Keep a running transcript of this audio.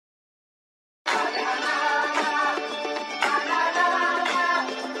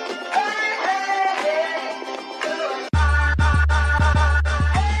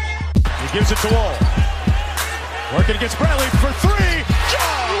gives it to Wall. Working against Bradley for three.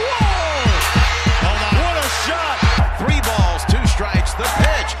 What a shot. 3 balls, 2 strikes, the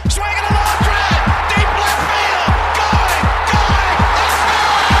pitch. Swinging a long drive. Deep left field. Going.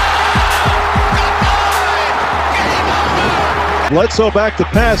 Game over. Bledsoe back to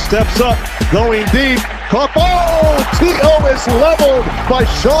pass, steps up, going deep. Caught. Oh, T.O. is leveled by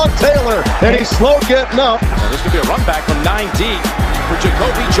Sean Taylor, and he's slow getting up. Now this could be a run back from 9 deep for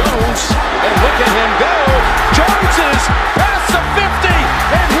Jacoby Jones. And look at him go. Jones is past the 50,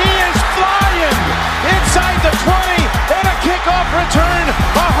 and he is flying inside the 20, and a kickoff return,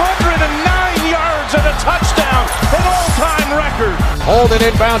 109 yards and a touchdown, an all-time record. Holden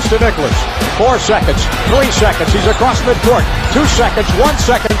inbounds to Nicholas. 4 seconds, 3 seconds. He's across midcourt. 2 seconds, 1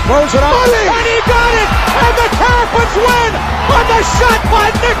 second. Throws it up. And he got it! And the Terrapins win on the shot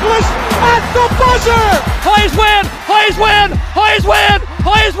by Nicholas at the buzzer! Plays win! Plays win! Plays win!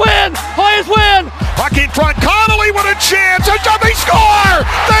 Plays win! Plays win! Puck in front. Connolly with a chance. They score!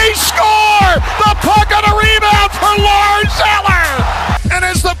 They score! The puck on a rebound for Lars Eller! And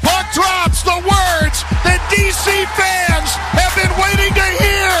as the puck drops, the words that DC fans have been waiting to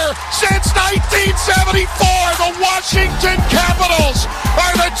hear since 1974, the Washington Capitals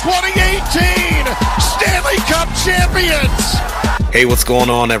are the 2018 Stanley Cup champions! Hey, what's going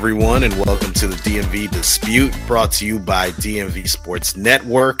on, everyone, and welcome to the DMV Dispute, brought to you by DMV Sports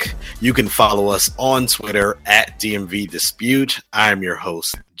Network. You can follow us on Twitter at DMV Dispute. I'm your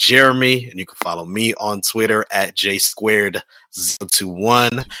host, Jeremy, and you can follow me on Twitter at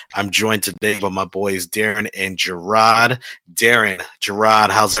JSquared021. I'm joined today by my boys Darren and Gerard.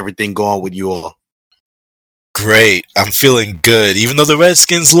 Gerard, how's everything going with you all? Great. I'm feeling good. Even though the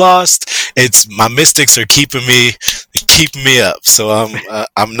Redskins lost, it's my Mystics are keeping me up. So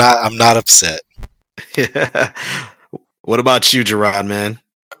I'm not upset. What about you, Gerard, man?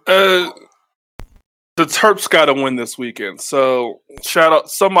 The Terps got to win this weekend. So shout out,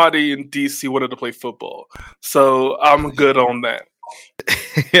 somebody in DC wanted to play football. So I'm good on that.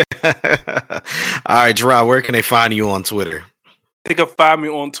 All right, Gerard, where can they find you on Twitter? They can find me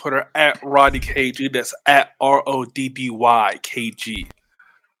on Twitter at RoddyKG. That's at RODBYKG.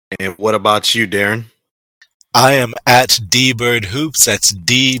 And what about you, Darren? I am at DBirdHoops. That's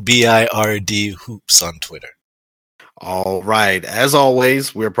DBIRD Hoops on Twitter. All right. As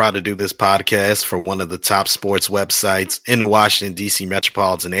always, we're proud to do this podcast for one of the top sports websites in the Washington, D.C.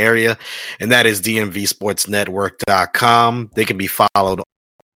 metropolitan area, and that is DMVSportsNetwork.com. They can be followed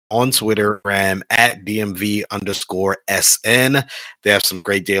on Twitter at DMV_SN. They have some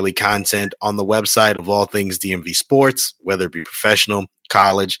great daily content on the website of all things DMV sports, whether it be professional,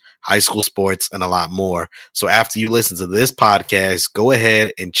 college, high school sports, and a lot more. So after you listen to this podcast, go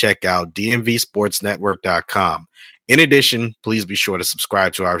ahead and check out DMVSportsNetwork.com. In addition, please be sure to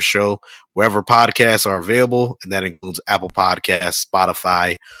subscribe to our show wherever podcasts are available, and that includes Apple Podcasts,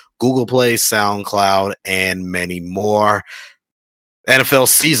 Spotify, Google Play, SoundCloud, and many more. NFL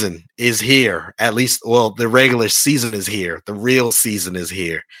season is here. At least, well, the regular season is here. The real season is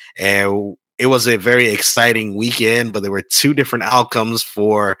here. And it was a very exciting weekend, but there were 2 different outcomes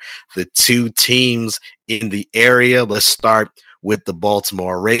for the 2 teams in the area. Let's start with the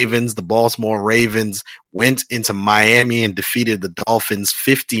Baltimore Ravens. The Baltimore Ravens went into Miami and defeated the Dolphins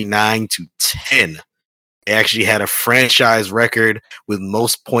 59-10. They actually had a franchise record with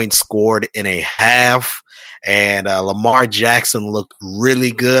most points scored in a half. And Lamar Jackson looked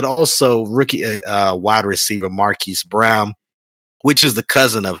really good. Also, rookie wide receiver Marquise Brown, which is the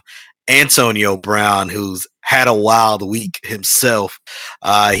cousin of Antonio Brown, who's had a wild week himself.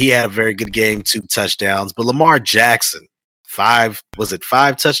 He had a very good game, 2 touchdowns. But Lamar Jackson, 5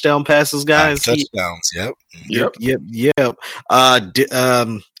 touchdown passes, guys? 5 touchdowns, yep.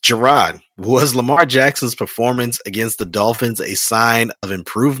 Gerard, was Lamar Jackson's performance against the Dolphins a sign of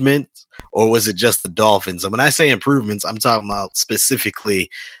improvement, or was it just the Dolphins? And when I say improvements, I'm talking about specifically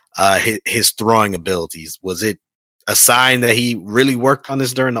his throwing abilities. Was it a sign that he really worked on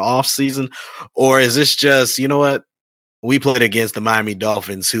this during the offseason, or is this just, you know what, we played against the Miami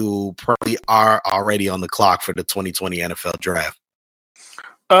Dolphins, who probably are already on the clock for the 2020 NFL Draft?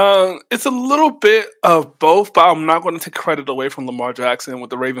 It's a little bit of both, but I'm not going to take credit away from Lamar Jackson. What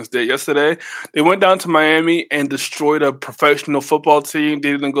the Ravens did yesterday, they went down to Miami and destroyed a professional football team.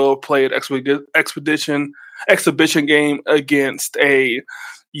 They didn't go play an exhibition game against a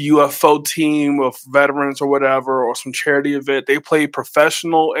UFO team of veterans or whatever, or some charity event. They played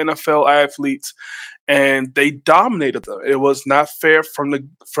professional NFL athletes, and they dominated them. It was not fair from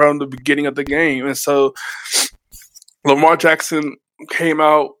the beginning of the game, and so Lamar Jackson came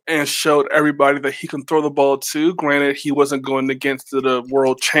out and showed everybody that he can throw the ball too. Granted, he wasn't going against the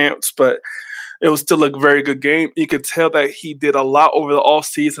world champs, but it was still a very good game. You could tell that he did a lot over the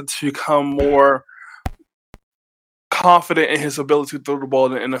offseason to become more confident in his ability to throw the ball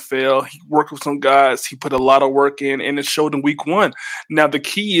in the NFL. He worked with some guys. He put a lot of work in, and it showed in week 1. Now, the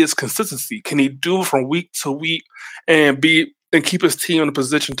key is consistency. Can he do it from week to week and keep his team in a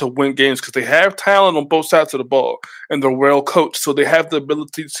position to win games? Because they have talent on both sides of the ball, and they're well coached. So they have the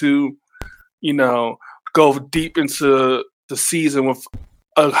ability to, go deep into the season with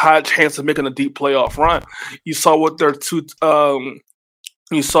a high chance of making a deep playoff run. You saw what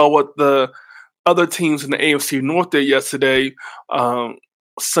the other teams in the AFC North did yesterday.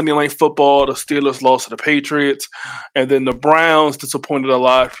 Sunday Night Football, the Steelers lost to the Patriots, and then the Browns disappointed a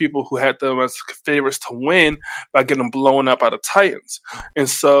lot of people who had them as favorites to win by getting blown up by the Titans. And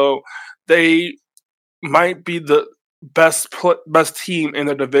so they might be the best team in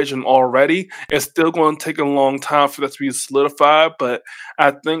their division already. It's still going to take a long time for that to be solidified, but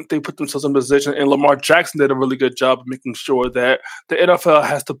I think they put themselves in position, and Lamar Jackson did a really good job of making sure that the NFL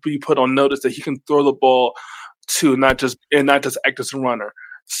has to be put on notice that he can throw the ball too, not just act as a runner.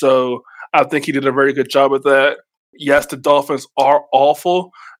 So I think he did a very good job of that. Yes, the Dolphins are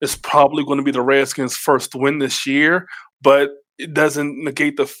awful. It's probably going to be the Redskins' first win this year, but it doesn't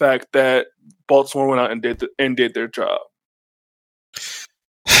negate the fact that Baltimore went out and did their job.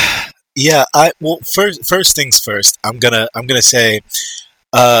 Yeah, first things first. I'm gonna say,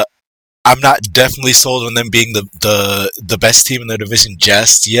 I'm not definitely sold on them being the best team in their division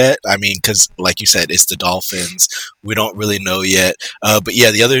just yet. I mean, because like you said, it's the Dolphins. We don't really know yet. But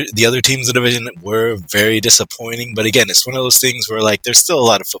yeah, the other teams in the division were very disappointing. But again, it's one of those things where like there's still a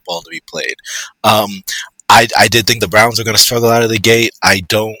lot of football to be played. I did think the Browns are going to struggle out of the gate. I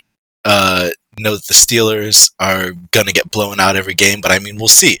don't know that the Steelers are going to get blown out every game, but I mean, we'll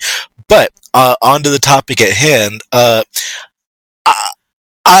see. But on to the topic at hand.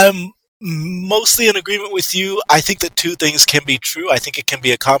 I'm mostly in agreement with you. I think that two things can be true. I think it can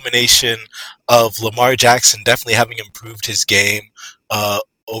be a combination of Lamar Jackson definitely having improved his game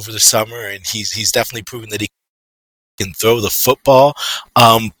over the summer, and he's definitely proven that he can throw the football.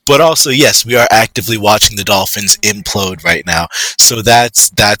 But also, yes, we are actively watching the Dolphins implode right now. So that's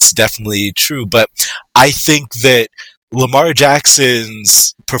definitely true. But I think that Lamar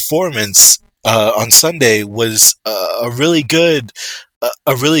Jackson's performance on Sunday was a really good,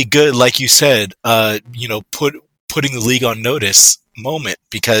 like you said, putting the league on notice moment,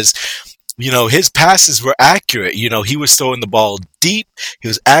 because his passes were accurate. He was throwing the ball deep. He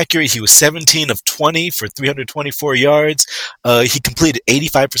was accurate. He was 17 of 20 for 324 yards. He completed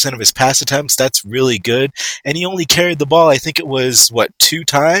 85% of his pass attempts. That's really good. And he only carried the ball, I think it was, 2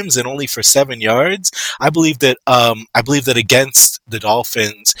 times and only for 7 yards. I believe that against the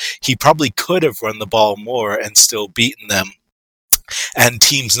Dolphins, he probably could have run the ball more and still beaten them. And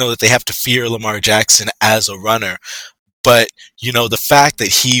teams know that they have to fear Lamar Jackson as a runner. But, the fact that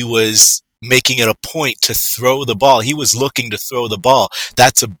he was making it a point to throw the ball, he was looking to throw the ball,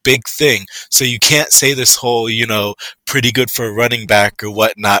 that's a big thing. So you can't say this whole, pretty good for a running back or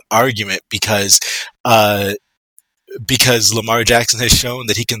whatnot argument, because Lamar Jackson has shown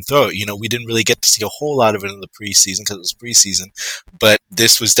that he can throw it. We didn't really get to see a whole lot of it in the preseason because it was preseason. But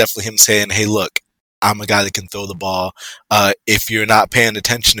this was definitely him saying, hey, look, I'm a guy that can throw the ball. If you're not paying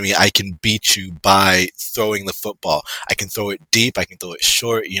attention to me, I can beat you by throwing the football. I can throw it deep. I can throw it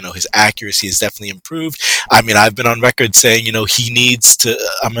short. His accuracy has definitely improved. I mean, I've been on record saying, he needs to,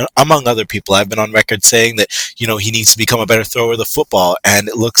 among other people, I've been on record saying that, he needs to become a better thrower of the football. And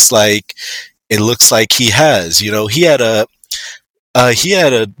it looks like he has. He had a,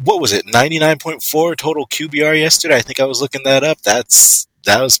 what was it, 99.4 total QBR yesterday. I think I was looking that up. That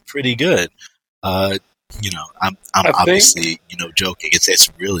was pretty good. I'm obviously, joking.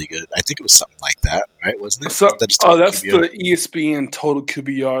 It's really good. I think it was something like that, right? Wasn't it? So, that's QBR? The ESPN total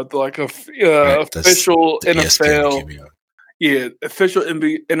QBR, like official NFL. QBR. Yeah, official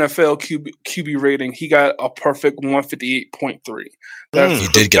NFL QB rating. He got a perfect 158.3. He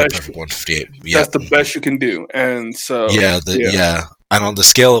did get a perfect 158. Yeah. That's the best you can do, and so yeah. And on the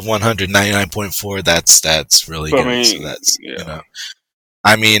scale of 100, 99.4. That's really good. I mean, so that's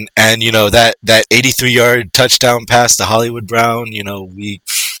I mean, and that 83-yard touchdown pass to Hollywood Brown,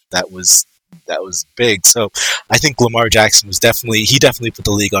 that was big. So I think Lamar Jackson definitely put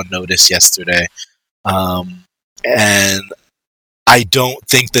the league on notice yesterday. And I don't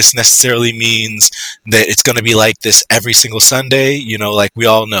think this necessarily means that it's going to be like this every single Sunday. You know, like we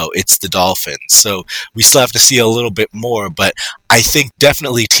all know, it's the Dolphins. So we still have to see a little bit more. But I think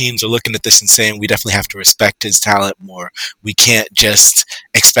definitely teams are looking at this and saying we definitely have to respect his talent more. We can't just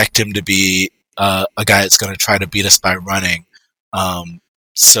expect him to be a guy that's going to try to beat us by running.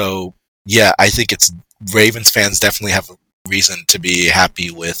 So, yeah, I think it's Ravens fans definitely have a reason to be happy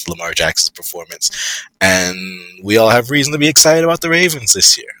with Lamar Jackson's performance. And we all have reason to be excited about the Ravens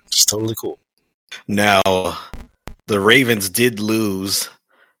this year. It's totally cool. Now, the Ravens did lose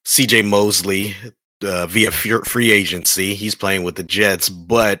C.J. Mosley via free agency. He's playing with the Jets,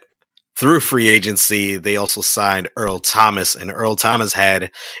 but through free agency, they also signed Earl Thomas, and Earl Thomas had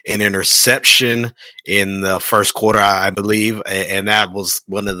an interception in the first quarter, I believe, and that was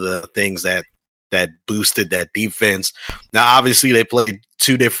one of the things that boosted that defense. Now, obviously, they played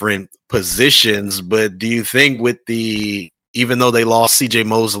two different positions, but do you think even though they lost C.J.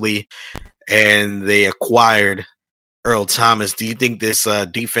 Mosley and they acquired Earl Thomas, do you think this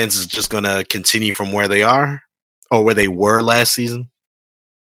defense is just going to continue from where they are or where they were last season?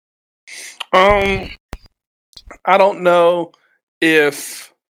 I don't know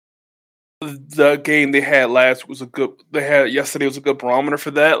if the game they had last was yesterday was a good barometer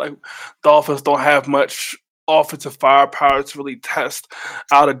for that. Like, Dolphins don't have much offensive firepower to really test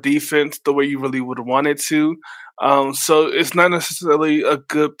out a defense the way you really would want it to. So it's not necessarily a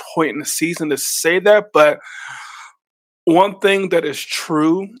good point in the season to say that, but one thing that is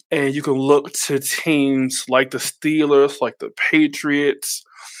true, and you can look to teams like the Steelers, like the Patriots,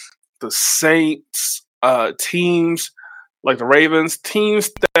 the Saints, teams like the Ravens,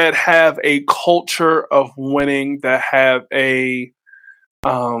 teams that have a culture of winning, that have a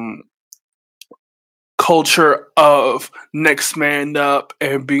culture of next man up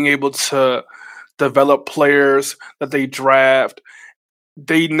and being able to develop players that they draft.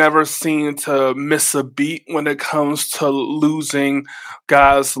 They never seem to miss a beat when it comes to losing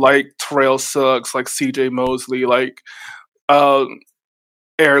guys like Terrell Suggs, like C.J. Mosley, like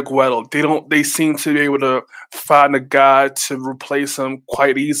Eric Weddle. They seem to be able to find a guy to replace him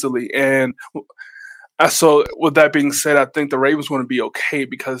quite easily. And so with that being said, I think the Ravens want to be okay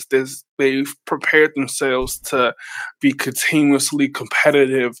because they've prepared themselves to be continuously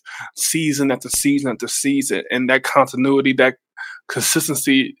competitive season after season after season. And that continuity, that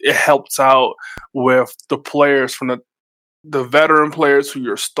consistency, it helps out with the players, from the veteran players who are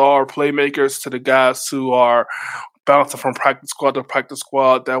your star playmakers to the guys who are bouncing from practice squad to practice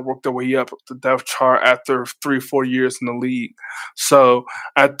squad that work their way up the depth chart after 3-4 years in the league. So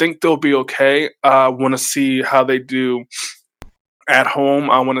I think they'll be okay. I want to see how they do at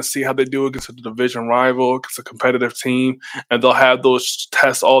home. I want to see how they do against a division rival, against a competitive team, and they'll have those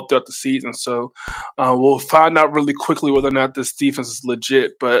tests all throughout the season. So we'll find out really quickly whether or not this defense is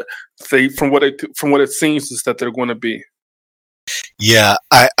legit. But from what it seems is that they're going to be. Yeah,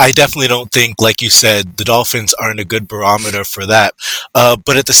 I definitely don't think, like you said, the Dolphins aren't a good barometer for that.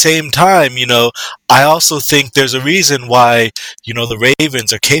 But at the same time, I also think there's a reason why, the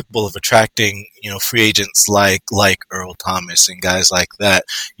Ravens are capable of attracting, free agents like Earl Thomas and guys like that.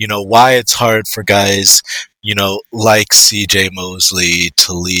 Why it's hard for guys, like C.J. Mosley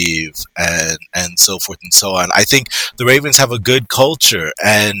to leave and so forth and so on. I think the Ravens have a good culture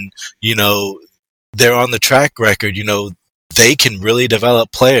and, they're on the track record, they can really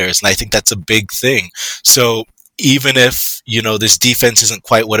develop players, and I think that's a big thing. So even if, this defense isn't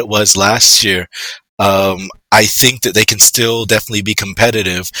quite what it was last year, I think that they can still definitely be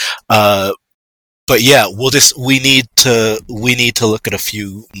competitive. But yeah, we need to look at a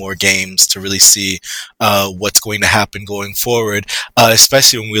few more games to really see what's going to happen going forward,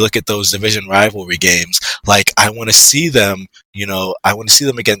 especially when we look at those division rivalry games. Like, I want to see them,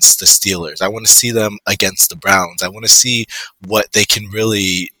 against the Steelers. I want to see them against the Browns. I want to see what they can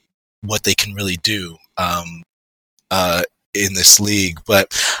really do in this league.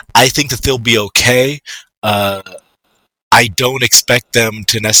 But I think that they'll be okay. I don't expect them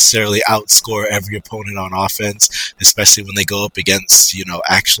to necessarily outscore every opponent on offense, especially when they go up against,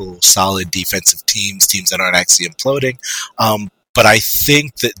 actual solid defensive teams that aren't actually imploding. But I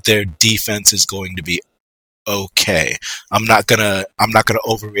think that their defense is going to be okay. I'm not gonna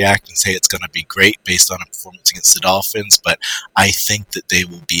overreact and say it's gonna be great based on a performance against the Dolphins, but I think that they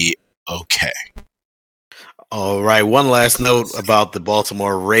will be okay. All right. One last note about the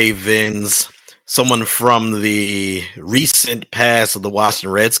Baltimore Ravens. Someone from the recent past of the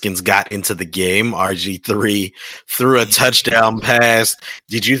Washington Redskins got into the game. RG3 threw a touchdown pass.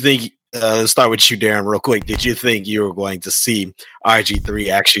 Did you think, let's start with you, Darren, real quick. Did you think you were going to see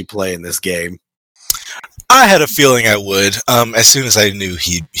RG3 actually play in this game? I had a feeling I would. As soon as I knew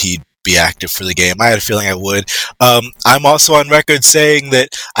he'd be active for the game, I had a feeling I would. I'm also on record saying that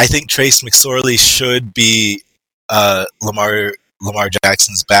I think Trace McSorley should be Lamar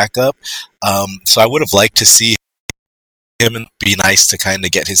Jackson's backup. So I would have liked to see him, and be nice to kind of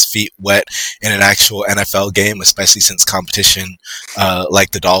get his feet wet in an actual NFL game, especially since competition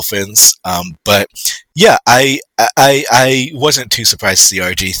like the Dolphins. But yeah, I wasn't too surprised to see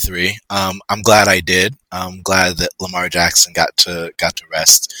RG3. I'm glad I did. I'm glad that Lamar Jackson got to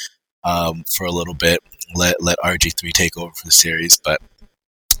rest for a little bit. Let RG3 take over for the series, but.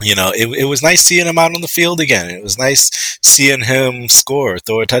 It was nice seeing him out on the field again. It was nice seeing him score,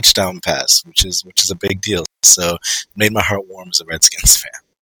 throw a touchdown pass, which is a big deal. So it made my heart warm as a Redskins fan.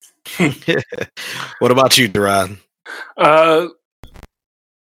 What about you, Duran?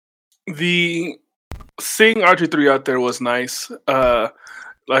 The seeing RG3 out there was nice. Like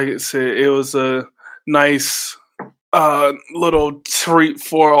I said, it was a nice little treat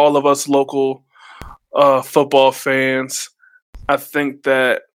for all of us local football fans. I think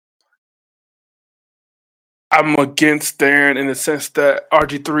that I'm against Darren in the sense that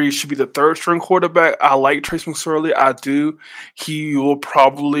RG3 should be the third string quarterback. I like Trace McSorley. I do. He's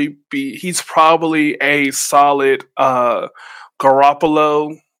probably a solid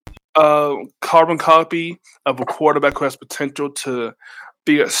Garoppolo carbon copy of a quarterback who has potential to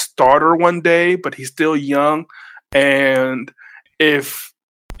be a starter one day, but he's still young. And in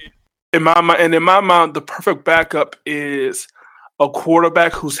my mind, the perfect backup is a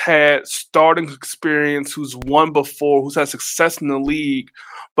quarterback who's had starting experience, who's won before, who's had success in the league,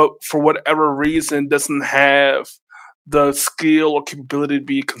 but for whatever reason doesn't have the skill or capability to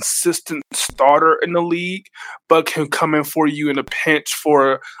be a consistent starter in the league, but can come in for you in a pinch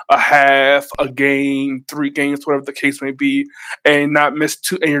for a half, a game, 3 games, whatever the case may be, and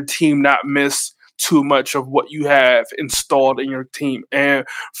your team not miss too much of what you have installed in your team. And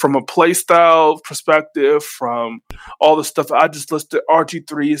from a play style perspective, from all the stuff I just listed,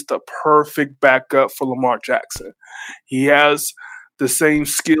 RG3 is the perfect backup for Lamar Jackson. He has the same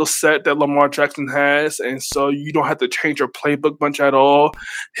skill set that Lamar Jackson has, and so you don't have to change your playbook much at all.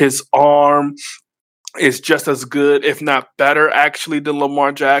 His arm is just as good, if not better, actually, than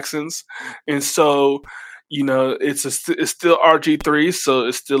Lamar Jackson's. And so it's still RG3, so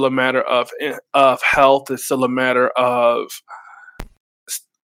it's still a matter of health. It's still a matter of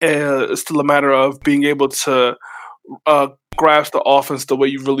being able to grasp the offense the way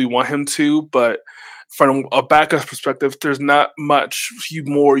you really want him to. But from a backup perspective, there's not much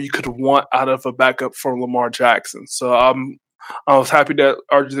more you could want out of a backup for Lamar Jackson. So I was happy that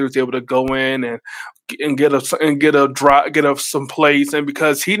RG3 was able to go in and get some plays, and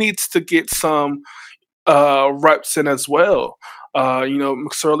because he needs to get some reps in as well.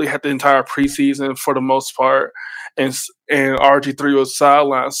 McSorley had the entire preseason for the most part, and RG3 was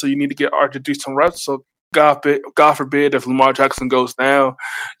sidelined, so you need to get RG3 some reps. So God forbid if Lamar Jackson goes down,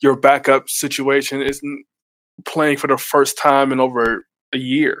 your backup situation isn't playing for the first time in over a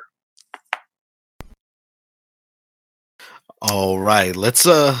year. All right, let's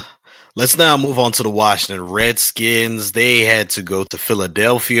now move on to the Washington Redskins. They had to go to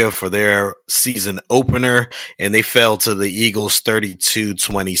Philadelphia for their season opener, and they fell to the Eagles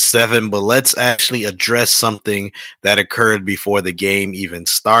 32-27. But let's actually address something that occurred before the game even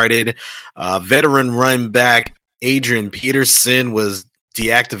started. Veteran running back Adrian Peterson was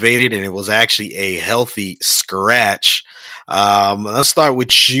deactivated, and it was actually a healthy scratch. Let's start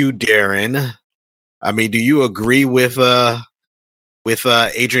with you, Darren. I mean, do you agree with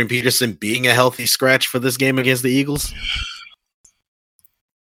Adrian Peterson being a healthy scratch for this game against the Eagles?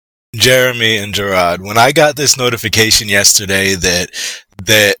 Jeremy and Gerard, when I got this notification yesterday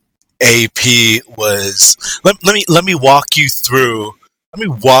that AP was, let me walk you through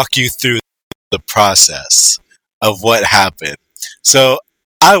the process of what happened. So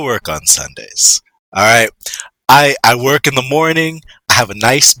I work on Sundays. All right. I work in the morning, I have a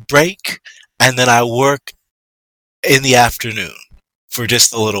nice break, and then I work in the afternoon for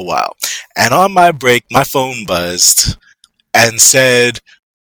just a little while. And on my break, my phone buzzed and said,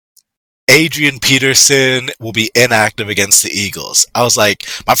 Adrian Peterson will be inactive against the Eagles. I was like,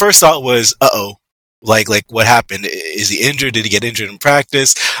 my first thought was, uh-oh. Like what happened? Is he injured? Did he get injured in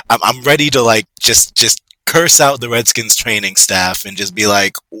practice? I'm ready to just curse out the Redskins training staff and just be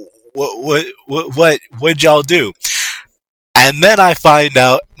like, what'd y'all do? And then I find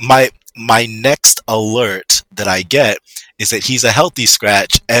out my next alert that I get is that he's a healthy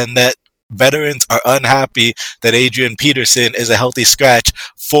scratch, and that veterans are unhappy that Adrian Peterson is a healthy scratch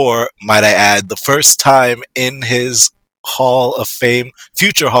for, might I add, the first time in his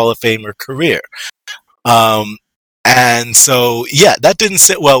future Hall of Famer career. And so, yeah, that didn't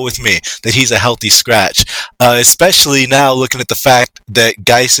sit well with me, that he's a healthy scratch. Especially now looking at the fact that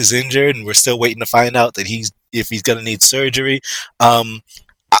Geis is injured and we're still waiting to find out that if he's going to need surgery.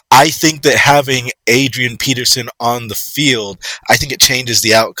 I think that having Adrian Peterson on the field, I think it changes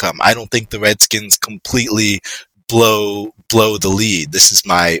the outcome. I don't think the Redskins completely blow the lead. This is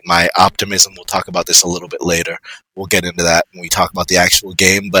my optimism. We'll talk about this a little bit later. We'll get into that when we talk about the actual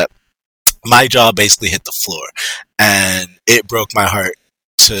game, but my jaw basically hit the floor, and it broke my heart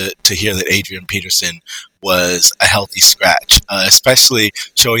to hear that Adrian Peterson was a healthy scratch, especially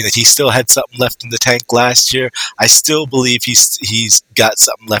showing that he still had something left in the tank last year. I still believe he's got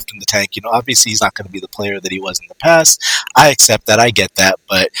something left in the tank. You know, obviously he's not going to be the player that he was in the past. I accept that. I get that.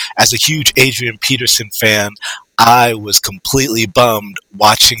 But as a huge Adrian Peterson fan, I was completely bummed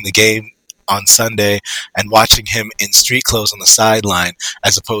watching the game on Sunday and watching him in street clothes on the sideline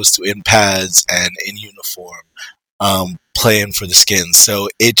as opposed to in pads and in uniform, playing for the Skins. So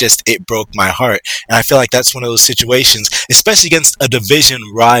it broke my heart. And I feel like that's one of those situations, especially against a division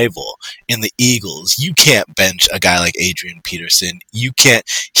rival in the Eagles. You can't bench a guy like Adrian Peterson. He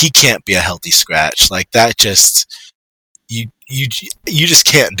can't be a healthy scratch. Like that you just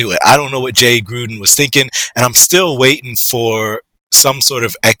can't do it. I don't know what Jay Gruden was thinking, and I'm still waiting for some sort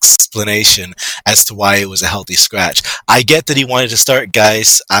of explanation as to why it was a healthy scratch. I get that he wanted to start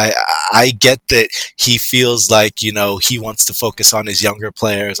Geis. I get that he feels like, you know, he wants to focus on his younger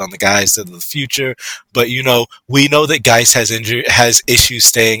players, on the guys of the future. But, you know, we know that Geis has issues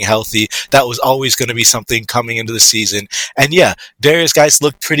staying healthy. That was always going to be something coming into the season. And yeah, Darius Geis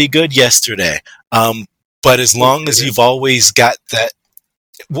looked pretty good yesterday. But as long as you've always got that,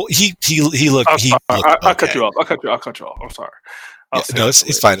 well, he looked. I'll cut you off. I'm sorry. Yeah, no,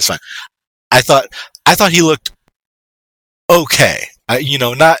 it's fine. It's fine. I thought he looked okay. You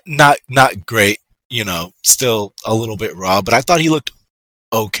know, not great. You know, still a little bit raw, but I thought he looked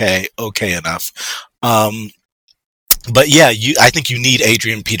okay enough. But yeah, I think you need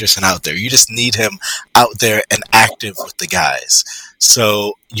Adrian Peterson out there. You just need him out there and active with the guys.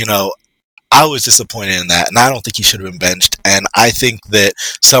 So, you know, I was disappointed in that, and I don't think he should have been benched. And I think that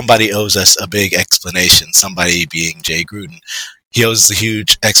somebody owes us a big explanation, somebody being Jay Gruden. He owes a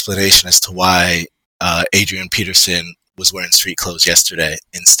huge explanation as to why Adrian Peterson was wearing street clothes yesterday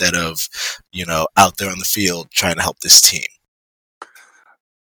instead of, you know, out there on the field trying to help this team.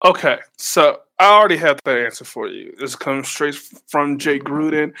 Okay, so I already have that answer for you. This comes straight from Jay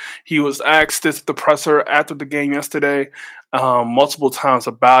Gruden. He was asked this at the presser after the game yesterday, multiple times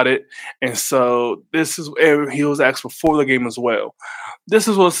about it, and so he was asked before the game as well. This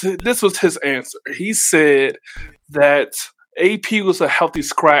was his answer. He said that AP was a healthy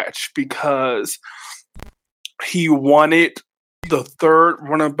scratch because he wanted the third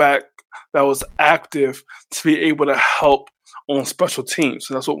running back that was active to be able to help on special teams.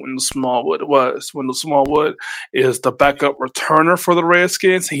 So that's what Wendell Smallwood was. Wendell Smallwood is the backup returner for the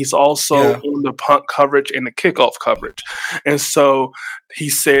Redskins. He's also on the punt coverage and the kickoff coverage. And so he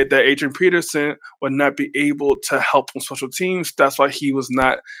said that Adrian Peterson would not be able to help on special teams. That's why he was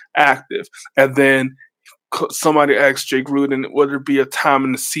not active. And then somebody asked Jay Gruden, would there be a time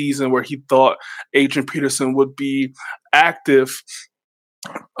in the season where he thought Adrian Peterson would be active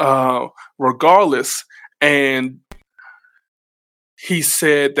regardless? And he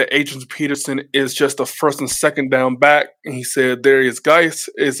said that Adrian Peterson is just a first and second down back. And he said Darius Geis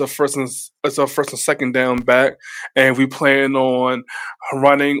is a first and second down back. And we plan on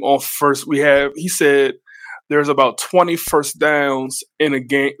running on first. He said there's about 20 first downs in a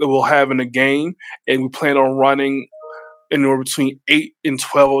game that we'll have in a game. And we plan on running anywhere between 8 and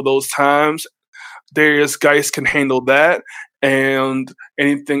 12 of those times. Darius Geis can handle that. And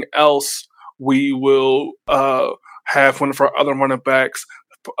anything else, we will have one of our other running backs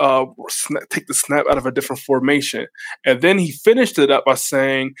take the snap out of a different formation. And then he finished it up by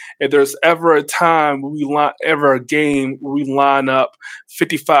saying, if there's ever a time a game where we line up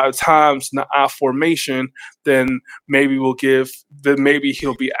 55 times in the I formation, then maybe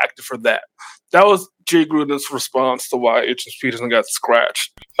he'll be active for that. That was Jay Gruden's response to why Adrian Peterson got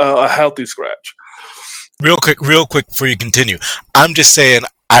scratched, a healthy scratch. Real quick before you continue, I'm just saying,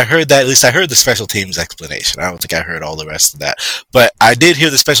 I heard that, at least I heard the special teams explanation. I don't think I heard all the rest of that. But I did hear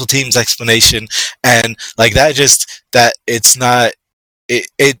the special teams explanation, and like that it's not,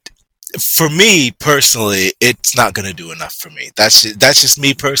 for me personally, it's not going to do enough for me. That's just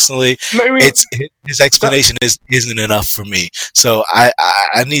me personally. His explanation isn't enough for me. So I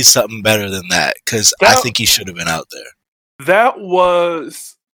need something better than that, because I think he should have been out there. That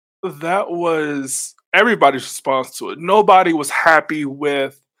was everybody's response to it. Nobody was happy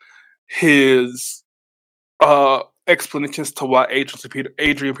with his explanations to why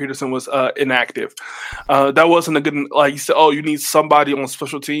Adrian Peterson was inactive. That wasn't a good, like you said, oh, you need somebody on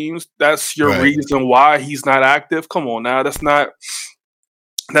special teams. That's your reason why he's not active. Come on now. That's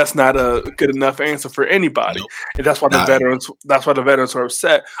not a good enough answer for anybody. Nope. And that's why the veterans are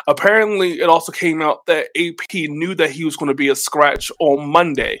upset. Apparently, it also came out that AP knew that he was going to be a scratch on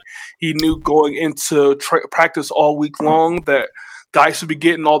Monday. He knew going into practice all week long that guys should be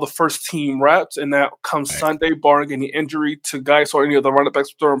getting all the first team reps, and that comes Sunday, barring any injury to guys or any of the running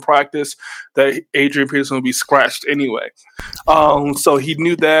backs during practice, that Adrian Peterson will be scratched anyway. So he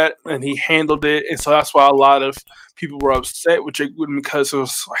knew that, and he handled it, and so that's why a lot of people were upset with Jake Wooten, because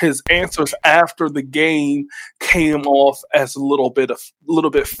his answers after the game came off as a little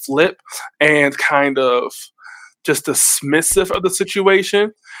bit flip and kind of just dismissive of the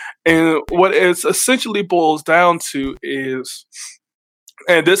situation. And what it essentially boils down to is,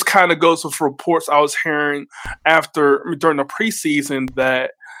 and this kind of goes with reports I was hearing during the preseason,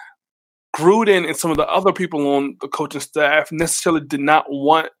 that Gruden and some of the other people on the coaching staff necessarily did not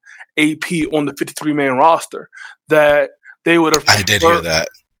want AP on the 53-man roster. That they would have. I did hear that.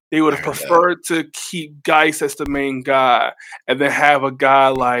 They would have preferred to keep Geis as the main guy, and then have a guy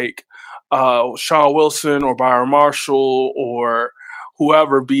like Sean Wilson or Byron Marshall or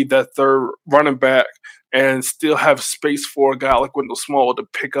whoever be that third running back, and still have space for a guy like Wendell Small to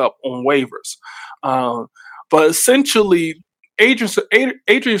pick up on waivers. But essentially,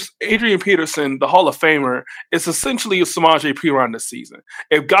 Adrian Peterson, the Hall of Famer, is essentially a Samaje Perine this season.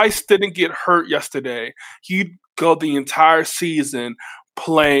 If Geis didn't get hurt yesterday, he'd go the entire season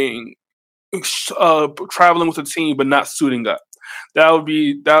playing, traveling with the team, but not suiting up. That would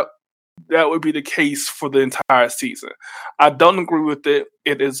be the case for the entire season. I don't agree with it.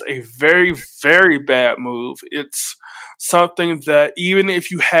 It is a very, very bad move. It's something that even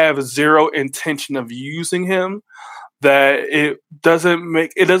if you have zero intention of using him, that it doesn't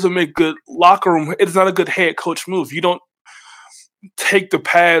make good locker room. It is not a good head coach move. You don't take the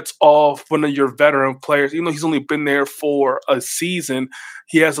pads off one of your veteran players. Even though he's only been there for a season,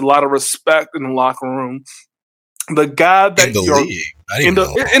 he has a lot of respect in the locker room. The guy that in the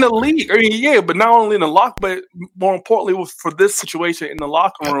league. I mean, yeah, but not only in the locker, but more importantly for this situation in the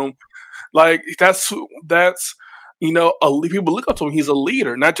locker room, like that's people look up to him. He's a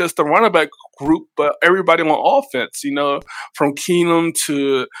leader, not just the running back group, but everybody on offense. From Keenum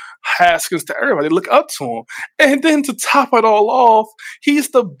to Haskins to everybody look up to him. And then to top it all off, he's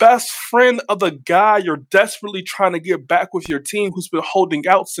the best friend of the guy you're desperately trying to get back with your team, who's been holding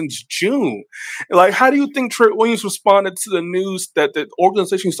out since June. Like, how do you think Trent Williams responded to the news that the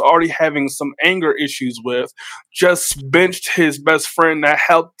organization is already having some anger issues with, just benched his best friend that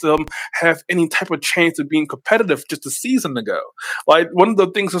helped them have any type of chance of being competitive just a season ago? Like, one of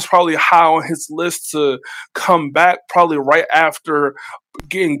the things that's probably high on his list to come back probably right after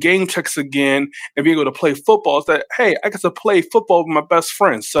getting game checks again and being able to play football is that, hey, I get to play football with my best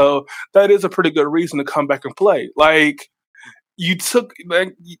friend. So that is a pretty good reason to come back and play. Like, it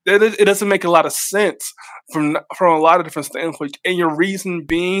doesn't make a lot of sense from a lot of different standpoints. And your reason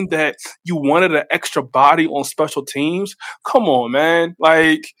being that you wanted an extra body on special teams. Come on, man.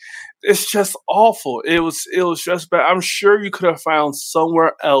 Like, it's just awful. It was just bad. I'm sure you could have found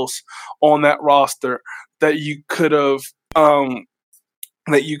somewhere else on that roster that you could have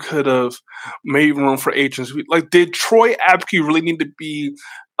made room for agents. Like, did Troy Apke really need to be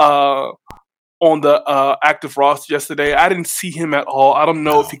on the active roster yesterday? I didn't see him at all. I don't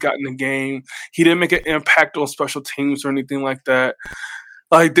know if he got in the game. He didn't make an impact on special teams or anything like that.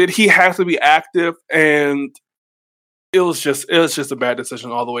 Like, did he have to be active? And it was just a bad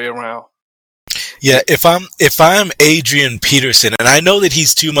decision all the way around. Yeah, if I'm Adrian Peterson, and I know that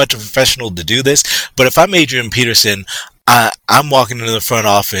he's too much of a professional to do this, but if I'm Adrian Peterson, I'm walking into the front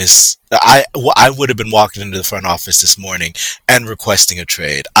office. I would have been walking into the front office this morning and requesting a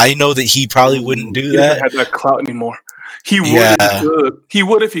trade. I know that he probably wouldn't do that. He doesn't have that clout anymore. He would if he could. He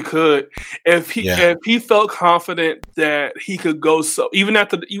would if he could. If he felt confident that he could go even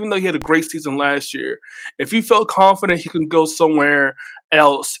though he had a great season last year, if he felt confident he could go somewhere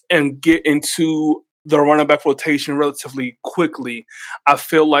else and get into the running back rotation relatively quickly, I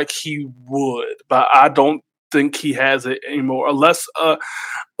feel like he would. But I don't think he has it anymore, unless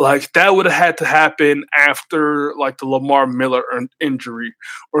like that would have had to happen after like the Lamar Miller injury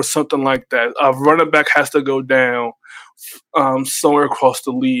or something like that. A running back has to go down somewhere across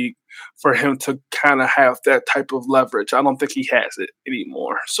the league for him to kind of have that type of leverage. I don't think he has it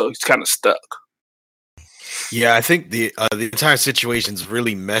anymore, so he's kind of stuck. Yeah, I think the entire situation's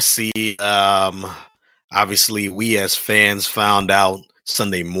really messy. Obviously, we as fans found out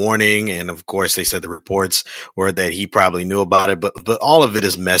Sunday morning, and of course they said the reports were that he probably knew about it, but all of it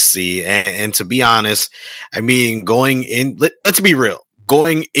is messy. And to be honest, I mean, let's be real.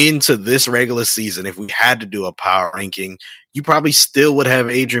 Going into this regular season, if we had to do a power ranking, you probably still would have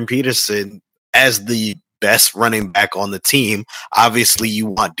Adrian Peterson as the best running back on the team. Obviously, you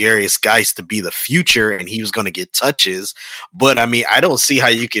want Darius Geis to be the future, and he was going to get touches. But I mean, I don't see how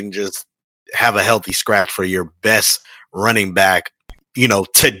you can just have a healthy scratch for your best running back,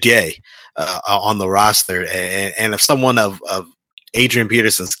 today on the roster. And if someone of Adrian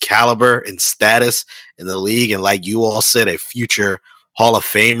Peterson's caliber and status in the league, and like you all said, a future Hall of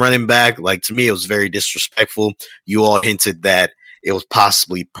Fame running back, like, to me, it was very disrespectful. You all hinted that it was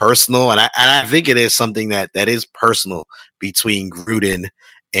possibly personal, and I think it is something that is personal between Gruden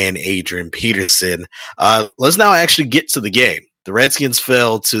and Adrian Peterson. Let's now actually get to the game. The Redskins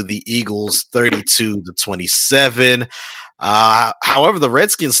fell to the Eagles 32-27. However, the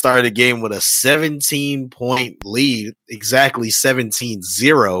Redskins started the game with a 17-point lead, exactly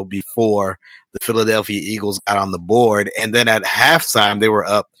 17-0 before the Philadelphia Eagles got on the board. And then at halftime, they were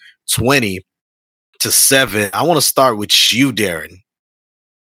up 20-7. I want to start with you, Darren.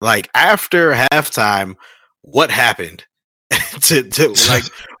 Like, after halftime, what happened? Was it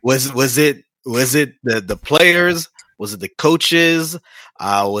the players? Was it the coaches?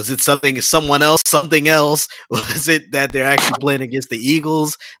 Was it someone else? Was it that they're actually playing against the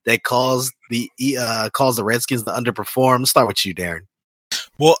Eagles that caused the Redskins to underperform? Let's start with you, Darren.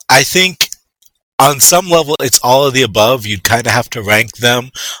 Well, I think on some level, it's all of the above. You'd kind of have to rank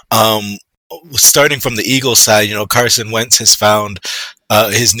them. Starting from the Eagles side, Carson Wentz has found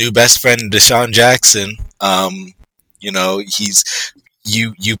his new best friend, Deshaun Jackson.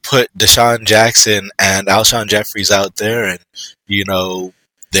 You put Deshaun Jackson and Alshon Jeffries out there, and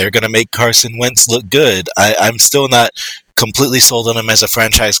they're going to make Carson Wentz look good. I'm still not completely sold on him as a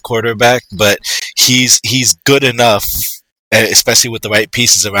franchise quarterback, but he's good enough, especially with the right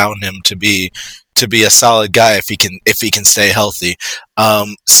pieces around him, to be a solid guy if he can stay healthy.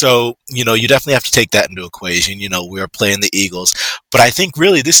 So you definitely have to take that into equation. We are playing the Eagles, but I think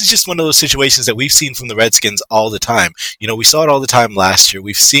really this is just one of those situations that we've seen from the Redskins all the time. We saw it all the time last year.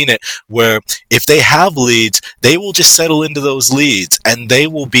 We've seen it where if they have leads, they will just settle into those leads, and they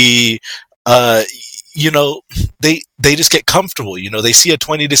will be they just get comfortable. They see a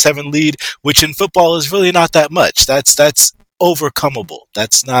 20-7 lead, which in football is really not that much. That's overcomeable.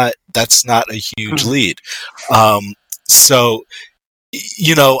 That's not a huge lead. So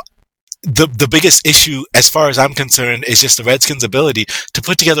the biggest issue, as far as I'm concerned, is just the Redskins' ability to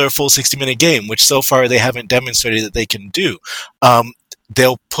put together a full 60-minute game, which so far they haven't demonstrated that they can do.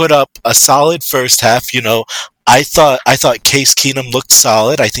 They'll put up a solid first half. I thought Case Keenum looked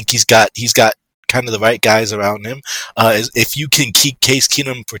solid. I think he's got kind of the right guys around him. If you can keep Case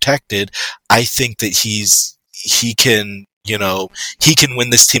Keenum protected, I think that he can win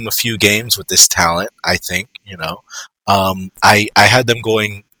this team a few games with this talent. I think, I had them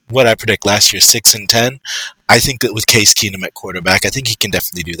going, what I predict last year, 6-10. I think that with Case Keenum at quarterback, I think he can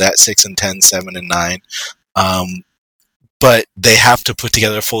definitely do that, 6-10, 7-9. But they have to put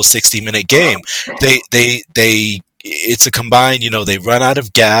together a full 60-minute game. It's a combined, they run out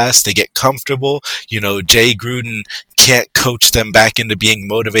of gas, they get comfortable. Jay Gruden can't coach them back into being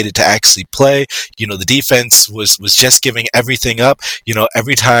motivated to actually play. The defense was just giving everything up.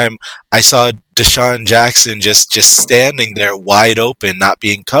 Every time I saw Deshaun Jackson just standing there wide open, not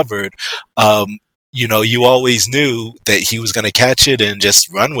being covered, you always knew that he was going to catch it and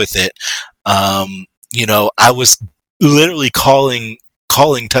just run with it. I was literally calling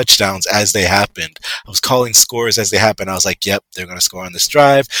touchdowns as they happened. I was calling scores as they happened. I was like, yep, they're going to score on this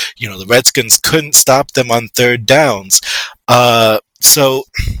drive. The Redskins couldn't stop them on third downs. So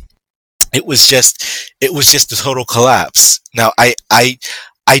it was just a total collapse. Now, I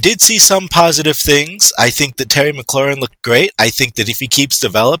did see some positive things. I think that Terry McLaurin looked great. I think that if he keeps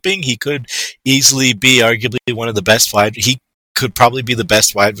developing, he could easily be arguably one of the best he could probably be the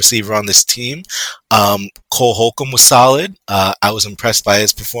best wide receiver on this team. Cole Holcomb was solid. I was impressed by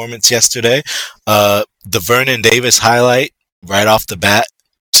his performance yesterday. The Vernon Davis highlight right off the bat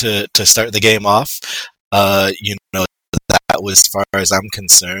to start the game off. That was, as far as I'm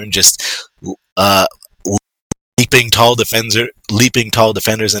concerned, just leaping tall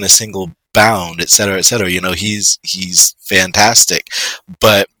defenders in a single bound, et cetera, et cetera. He's fantastic.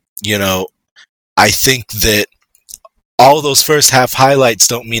 But I think that all those first half highlights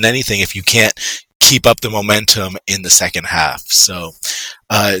don't mean anything if you can't keep up the momentum in the second half. So,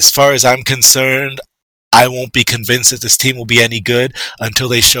 as far as I'm concerned, I won't be convinced that this team will be any good until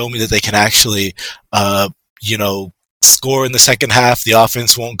they show me that they can actually, score in the second half, the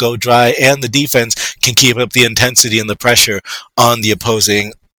offense won't go dry, and the defense can keep up the intensity and the pressure on the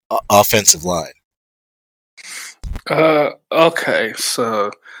opposing offensive line. Okay,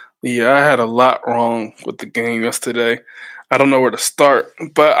 so yeah, I had a lot wrong with the game yesterday. I don't know where to start,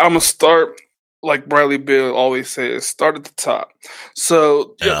 but I'm gonna start like Bradley Beal always says, start at the top.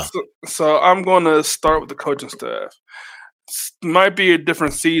 So so I'm gonna start with the coaching staff. Might be a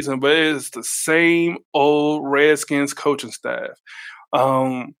different season, but it is the same old Redskins coaching staff.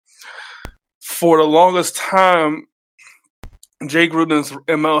 For the longest time, Jay Gruden's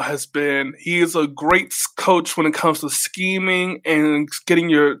MO has been he is a great coach when it comes to scheming and getting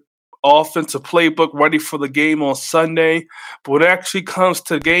your offensive playbook ready for the game on Sunday. But when it actually comes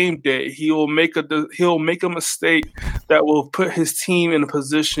to game day, he'll make a mistake that will put his team in a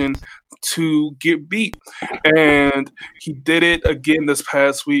position to get beat. And he did it again this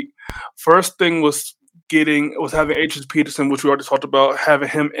past week. First thing was having Adrian Peterson, which we already talked about, having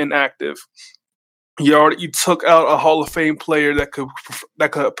him inactive. You took out a Hall of Fame player that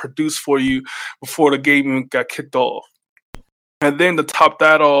could produce for you before the game even got kicked off. And then to top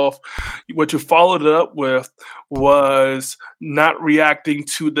that off, what you followed it up with was not reacting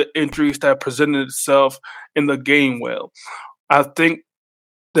to the injuries that presented itself in the game well. I think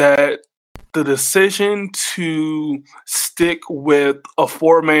that the decision to stick with a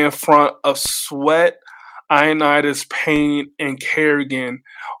four-man front of Sweat, Ioannidis, Payne, and Kerrigan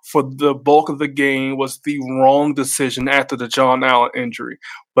for the bulk of the game was the wrong decision after the John Allen injury.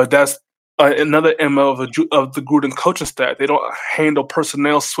 But that's another MO of the Gruden coaching staff. They don't handle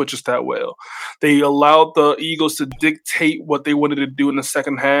personnel switches that well. They allowed the Eagles to dictate what they wanted to do in the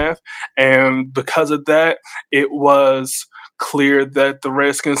second half, and because of that, it was clear that the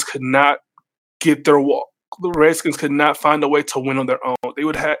Redskins could not get their walk. The Redskins could not find a way to win on their own.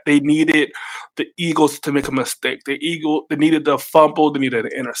 They needed the Eagles to make a mistake. They needed the fumble. They needed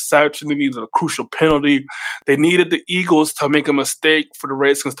an interception. They needed a crucial penalty. They needed the Eagles to make a mistake for the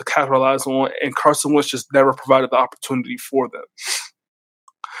Redskins to capitalize on, and Carson Wentz just never provided the opportunity for them.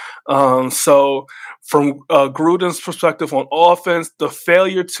 So from Gruden's perspective on offense, the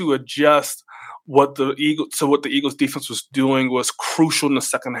failure to adjust what the Eagles defense was doing was crucial in the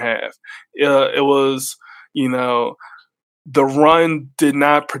second half. It was, the run did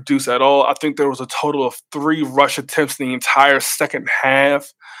not produce at all. I think there was a total of 3 rush attempts in the entire second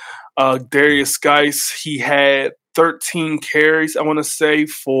half. Darius Geis, he had 13 carries, I want to say,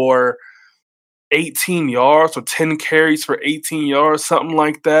 for 18 yards, or 10 carries for 18 yards, something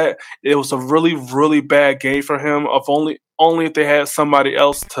like that. It was a really, really bad game for him. Only if they had somebody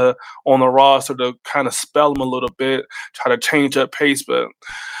else on the roster to kind of spell him a little bit, try to change up pace, but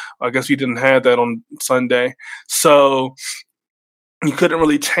I guess we didn't have that on Sunday. So you couldn't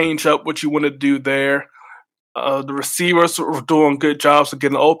really change up what you want to do there. The receivers were doing good jobs of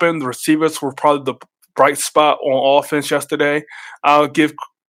getting open. The receivers were probably the bright spot on offense yesterday. I'll give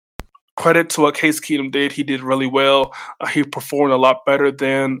credit to what Case Keenum did. He did really well. He performed a lot better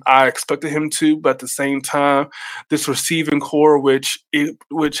than I expected him to, but at the same time, this receiving core, which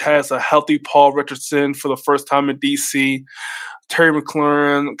has a healthy Paul Richardson for the first time in DC, Terry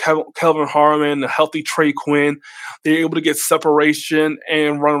McLaurin, Kelvin Harmon, a healthy Trey Quinn, they're able to get separation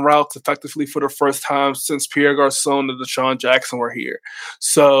and run routes effectively for the first time since Pierre Garçon and Deshaun Jackson were here.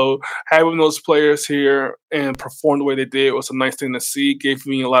 So having those players here and perform the way they did was a nice thing to see. Gave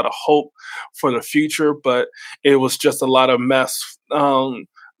me a lot of hope for the future, but it was just a lot of mess.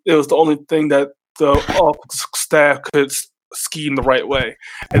 It was the only thing that the offensive staff could scheme the right way.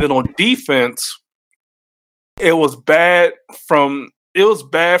 And then on defense, it was bad from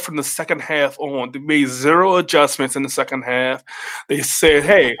the second half on. They made 0 adjustments in the second half. They said,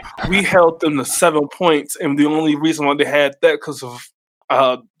 hey, we held them to 7 points, and the only reason why they had that because of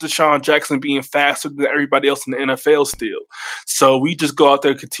Deshaun Jackson being faster than everybody else in the NFL still. So we just go out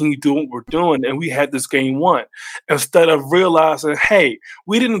there and continue doing what we're doing, and we had this game won. Instead of realizing, hey,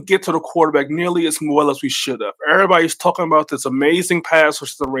 we didn't get to the quarterback nearly as well as we should have. Everybody's talking about this amazing pass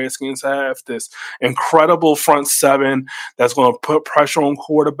which the Redskins have, this incredible front seven that's going to put pressure on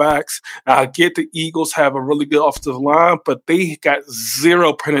quarterbacks. I get the Eagles have a really good offensive line, but they got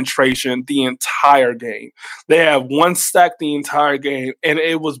 0 penetration the entire game. They have 1 sack the entire game, and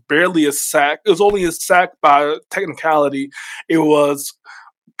it was barely a sack. It was only a sack by technicality. It was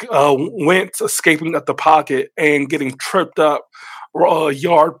Wentz escaping at the pocket and getting tripped up a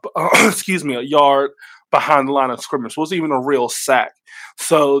yard behind the line of scrimmage. It wasn't even a real sack.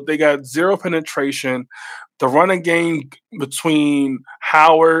 So they got 0 penetration. The running game between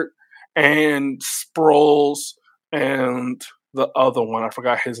Howard and Sproles and the other one. I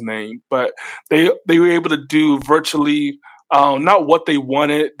forgot his name. But they were able to do virtually not what they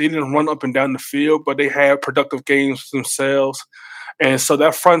wanted. They didn't run up and down the field, but they had productive games themselves. And so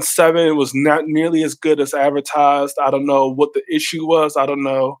that front seven was not nearly as good as advertised. I don't know what the issue was. I don't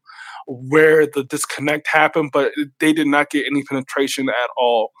know where the disconnect happened, but they did not get any penetration at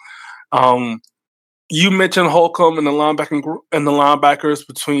all. You mentioned Holcomb and the linebackers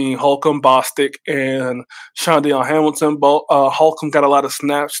between Holcomb, Bostic, and Shondell Hamilton. Holcomb got a lot of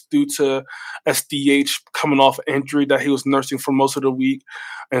snaps due to SDH coming off injury that he was nursing for most of the week.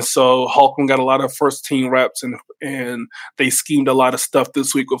 And so Holcomb got a lot of first-team reps, and they schemed a lot of stuff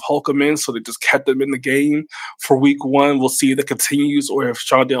this week with Holcomb in, so they just kept him in the game for week one. We'll see if that continues or if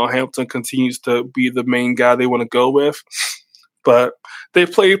Shondell Hamilton continues to be the main guy they want to go with. But they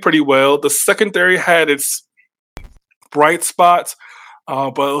played pretty well. The secondary had its bright spots, but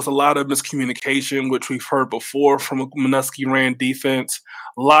it was a lot of miscommunication, which we've heard before from a Manusky ran defense.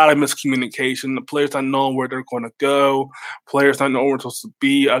 A lot of miscommunication. The players not knowing where they're going to go. Players not knowing where they're supposed to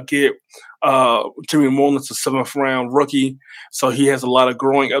be. I get Jimmy Mullins, a 7th-round rookie, so he has a lot of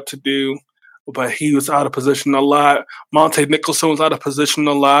growing up to do. But he was out of position a lot. Monte Nicholson was out of position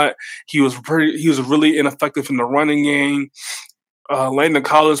a lot. He was really ineffective in the running game. Landon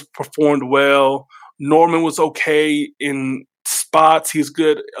Collins performed well. Norman was okay in spots. He's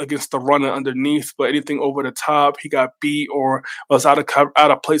good against the runner underneath, but anything over the top, he got beat or was out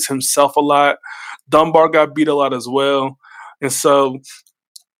of place himself a lot. Dunbar got beat a lot as well. And so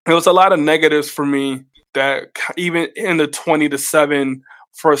it was a lot of negatives for me that even in the 20-7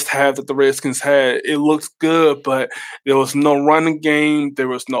 first half that the Redskins had, it looked good, but there was no running game. There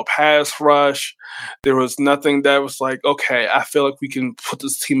was no pass rush. There was nothing that was like, okay, I feel like we can put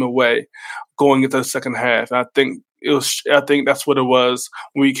this team away going into the second half. I think that's what it was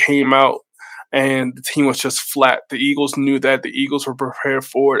when we came out and the team was just flat. The Eagles knew that. The Eagles were prepared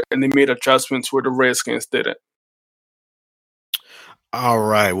for it, and they made adjustments where the Redskins didn't. All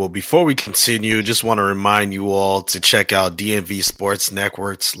right. Well, before we continue, just want to remind you all to check out DMV Sports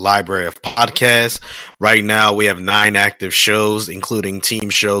Network's library of podcasts. Right now, we have 9 active shows, including team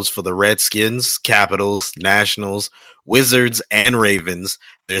shows for the Redskins, Capitals, Nationals, Wizards, and Ravens.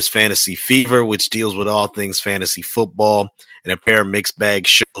 There's Fantasy Fever, which deals with all things fantasy football, and a pair of mixed bag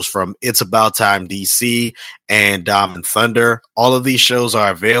shows from It's About Time DC and Diamond Thunder. All of these shows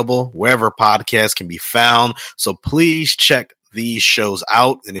are available wherever podcasts can be found, so please check these shows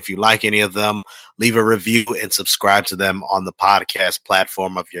out, and if you like any of them, leave a review and subscribe to them on the podcast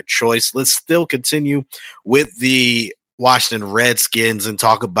platform of your choice. Let's still continue with the Washington Redskins and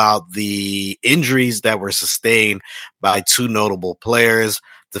talk about the injuries that were sustained by 2 notable players,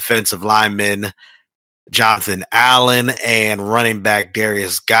 defensive lineman Jonathan Allen and running back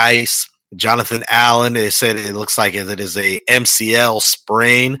Darius Geis. Jonathan Allen, they said it looks like it is a MCL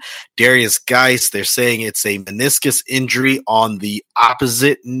sprain. Darius Geis, they're saying it's a meniscus injury on the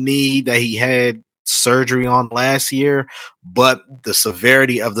opposite knee that he had surgery on last year, but the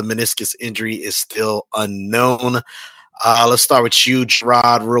severity of the meniscus injury is still unknown. Let's start with you,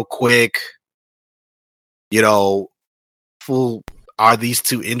 Gerard, real quick. Are these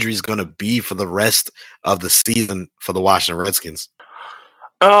 2 injuries going to be for the rest of the season for the Washington Redskins?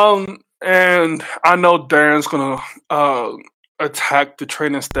 And I know Darren's going to attack the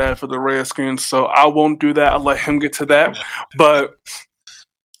training staff for the Redskins, so I won't do that. I'll let him get to that. But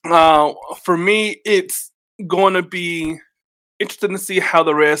for me, it's going to be interesting to see how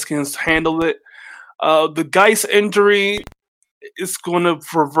the Redskins handle it. The Geis injury is going to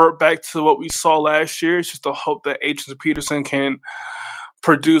revert back to what we saw last year. It's just a hope that Adrian Peterson can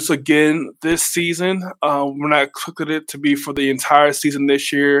produce again this season. We're not cooking it to be for the entire season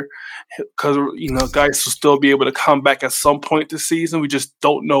this year because, guys will still be able to come back at some point this season. We just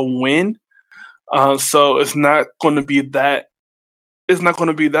don't know when. So it's not going to be that. It's not going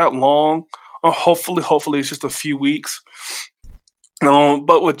to be that long. Hopefully it's just a few weeks.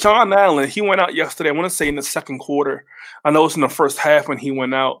 But with John Allen, he went out yesterday, I want to say in the second quarter. I know it's in the first half when he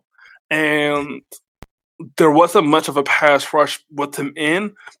went out. And there wasn't much of a pass rush with him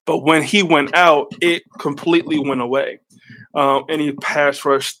in, but when he went out, it completely went away. Any pass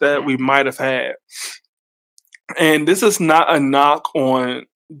rush that we might have had. And this is not a knock on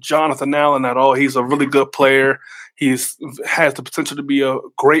Jonathan Allen at all. He's a really good player. He has the potential to be a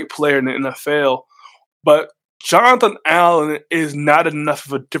great player in the NFL. But Jonathan Allen is not enough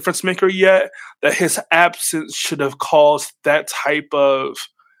of a difference maker yet that his absence should have caused that type of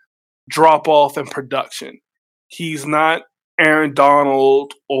drop off in production. He's not Aaron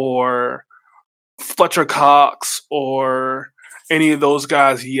Donald or Fletcher Cox or any of those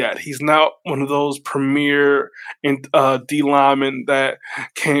guys yet. He's not one of those premier D linemen that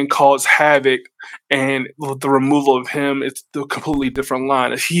can cause havoc, and with the removal of him, it's a completely different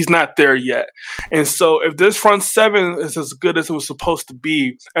line. He's not there yet. And so if this front seven is as good as it was supposed to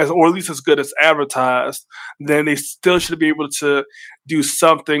be, or at least as good as advertised, then they still should be able to do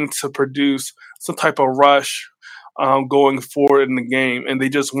something to produce some type of rush going forward in the game, and they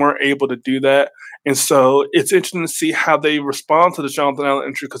just weren't able to do that. And so it's interesting to see how they respond to the Jonathan Allen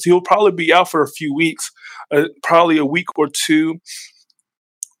injury, because he'll probably be out for a few weeks, probably a week or two.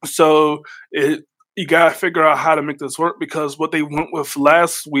 So you got to figure out how to make this work, because what they went with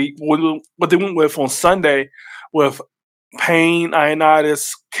last week, what they went with on Sunday with Payne,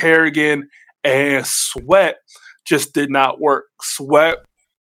 Ioannidis, Kerrigan, and Sweat just did not work. Sweat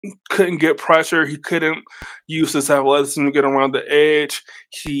couldn't get pressure. He couldn't use his athleticism to get around the edge.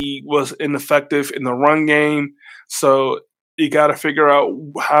 He was ineffective in the run game. So you got to figure out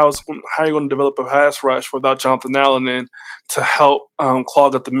how you're going to develop a pass rush without Jonathan Allen in to help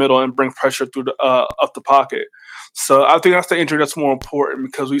clog up the middle and bring pressure through up the pocket. So I think that's the injury that's more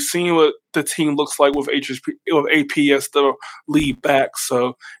important, because we've seen what the team looks like with AP as the lead back.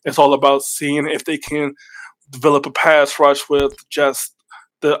 So it's all about seeing if they can develop a pass rush with just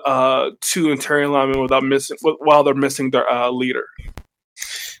the two interior linemen while they're missing their leader.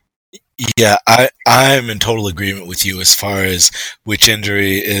 Yeah, I'm in total agreement with you as far as which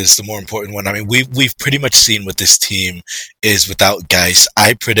injury is the more important one. I mean, we've pretty much seen what this team is without Geis.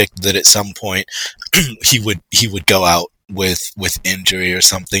 I predicted that at some point he would go out with injury or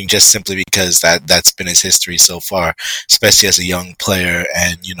something, just simply because that's been his history so far, especially as a young player,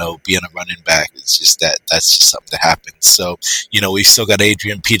 and being a running back. It's just that's just something that happens. So we've still got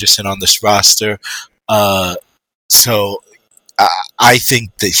Adrian Peterson on this roster, so I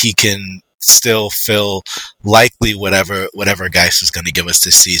think that he can still fill likely whatever Geis is going to give us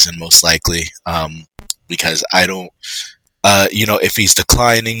this season, most likely, because I don't if he's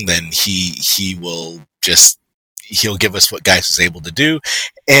declining, then he'll give us what Geis was able to do.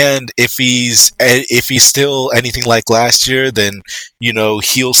 And if he's still anything like last year, then,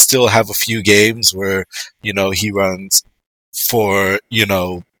 he'll still have a few games where, he runs for,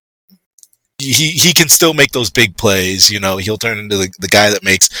 he can still make those big plays. He'll turn into the guy that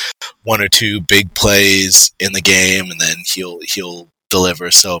makes one or two big plays in the game, and then he'll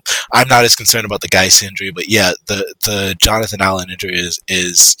deliver. So I'm not as concerned about the Geis injury, but yeah, the Jonathan Allen injury is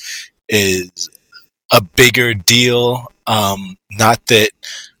a bigger deal. Not that,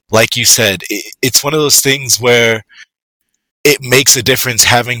 like you said, it's one of those things where it makes a difference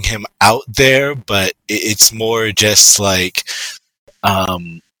having him out there, but it's more just like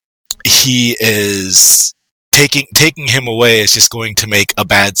he is taking him away is just going to make a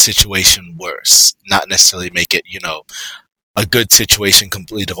bad situation worse, not necessarily make it a good situation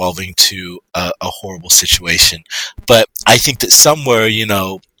completely devolving to a horrible situation. But I think that somewhere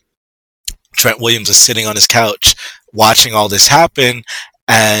Trent Williams is sitting on his couch watching all this happen,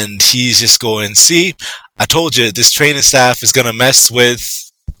 and he's just going, see, I told you this training staff is going to mess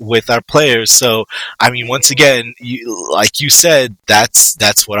with our players. So, I mean, once again, like you said,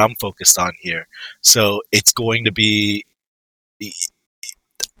 that's what I'm focused on here. So it's going to be,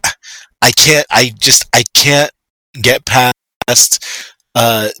 I can't get past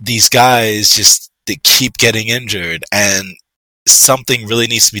these guys just that keep getting injured, and something really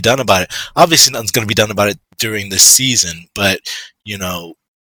needs to be done about it. Obviously, nothing's going to be done about it during this season, but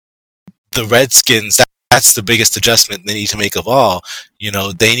the Redskins, that's the biggest adjustment they need to make of all.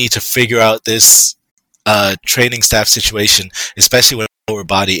 They need to figure out this training staff situation, especially when lower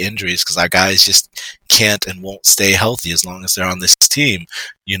body injuries, because our guys just can't and won't stay healthy as long as they're on this team.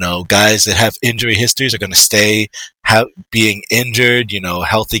 Guys that have injury histories are going to stay being injured.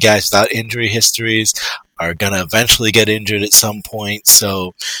 Healthy guys without injury histories are going to eventually get injured at some point.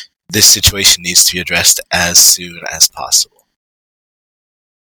 So this situation needs to be addressed as soon as possible.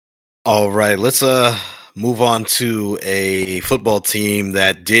 All right, let's move on to a football team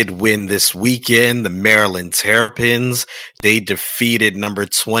that did win this weekend, the Maryland Terrapins. They defeated number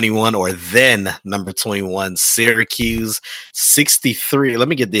 21, or then number 21, Syracuse, 63. Let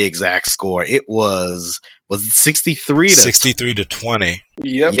me get the exact score. It was 63 to 20.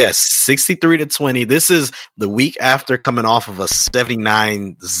 Yep. Yes, 63 to 20. This is the week after coming off of a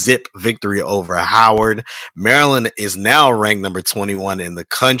 79-zip victory over Howard. Maryland is now ranked number 21 in the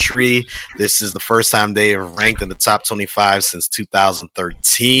country. This is the first time they have ranked in the top 25 since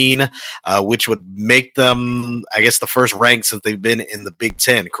 2013, which would make them, I guess, the first rank since they've been in the Big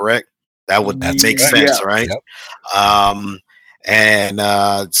Ten, correct? That would make sense, right? Yep. And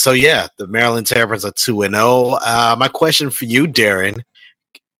the Maryland Terrapins are 2-0. My question for you, Darren,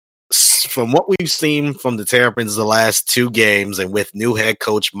 from what we've seen from the Terrapins the last 2 games, and with new head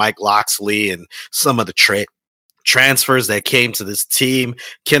coach Mike Locksley and some of the transfers that came to this team,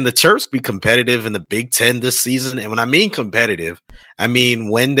 can the Terps be competitive in the Big Ten this season? And when I mean competitive, I mean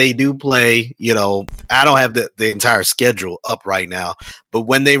when they do play, I don't have the entire schedule up right now, but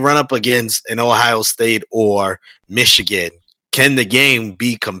when they run up against an Ohio State or Michigan, can the game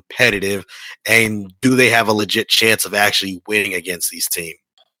be competitive, and do they have a legit chance of actually winning against these teams?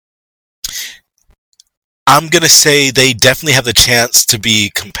 I'm going to say they definitely have the chance to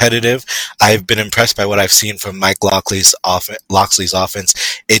be competitive. I've been impressed by what I've seen from Mike Locksley's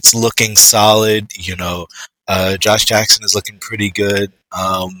offense. It's looking solid. Josh Jackson is looking pretty good.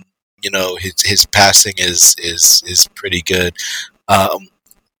 His passing is pretty good.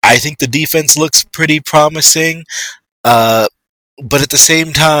 I think the defense looks pretty promising. But at the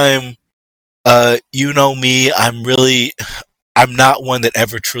same time, me, I'm not one that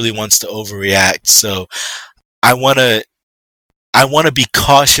ever truly wants to overreact. So I want to be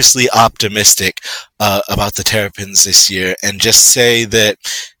cautiously optimistic about the Terrapins this year, and just say that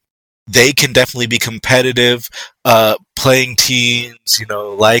they can definitely be competitive, playing teams,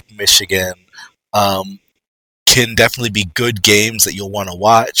 like Michigan, can definitely be good games that you'll want to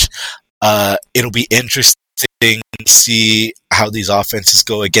watch. It'll be interesting to see how these offenses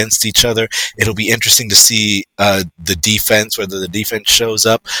go against each other. It'll be interesting to see the defense, whether the defense shows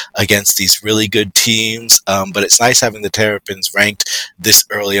up against these really good teams. But it's nice having the Terrapins ranked this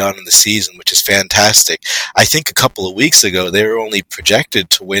early on in the season, which is fantastic. I think a couple of weeks ago, they were only projected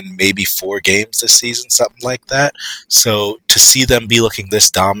to win maybe 4 games this season, something like that. So to see them be looking this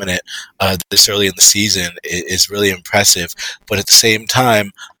dominant this early in the season is really impressive. But at the same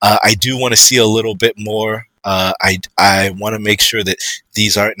time, I do want to see a little bit more. I want to make sure that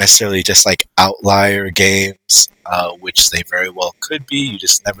these aren't necessarily just like outlier games, which they very well could be. You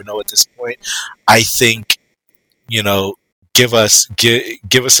just never know at this point. I think, give us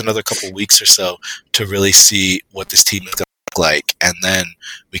another couple weeks or so to really see what this team is going to look like, and then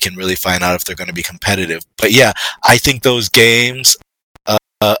we can really find out if they're going to be competitive. But yeah, I think those games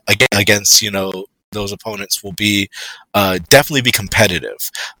against those opponents will be definitely be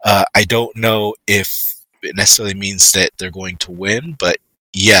competitive. I don't know if it necessarily means that they're going to win, but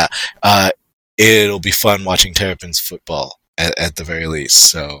yeah, it'll be fun watching Terrapins football at the very least.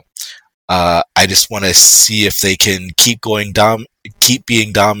 So I just want to see if they can keep being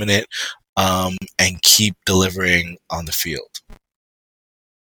dominant, and keep delivering on the field.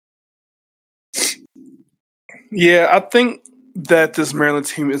 Yeah, I think that this Maryland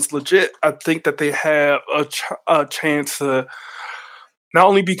team is legit. I think that they have a chance to not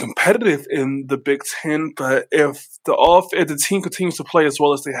only be competitive in the Big Ten, but if the team continues to play as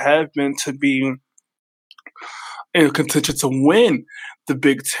well as they have been, to be in contention to win the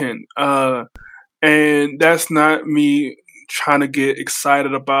Big Ten. And that's not me trying to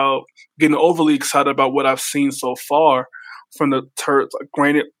getting overly excited about what I've seen so far from the Terps.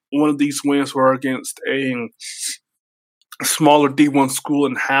 Granted, one of these wins were against a smaller D1 school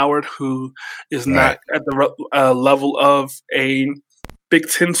in Howard, who is not at the level of a Big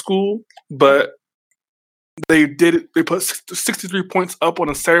Ten school, but they put 63 points up on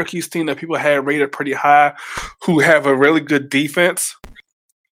a Syracuse team that people had rated pretty high, who have a really good defense.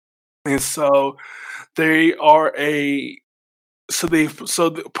 And so they are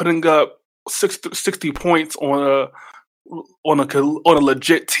putting up 60 points on a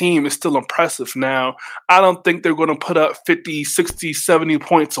legit team is still impressive. Now, I don't think they're going to put up 50, 60, 70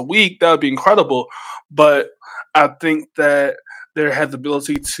 points a week. That would be incredible. But I think that they have the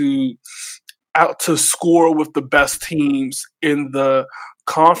ability to score with the best teams in the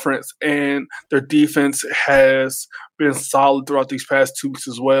conference, and their defense has been solid throughout these past 2 weeks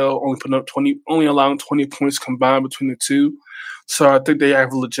as well, only allowing 20 points combined between the two. So I think they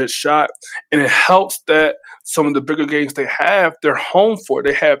have a legit shot. And it helps that some of the bigger games they're home for.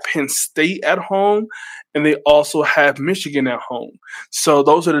 They have Penn State at home, and they also have Michigan at home. So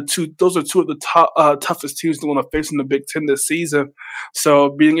those are two of the toughest teams they're going to face in the Big Ten this season.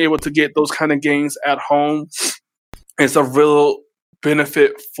 So being able to get those kind of games at home is a real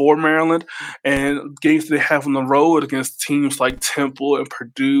benefit for Maryland. And games they have on the road against teams like Temple and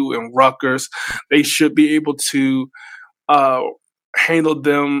Purdue and Rutgers, they should be able to handle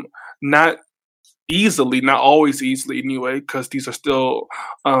them, not easily, not always easily anyway, because these are still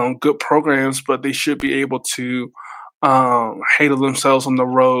good programs, but they should be able to handle themselves on the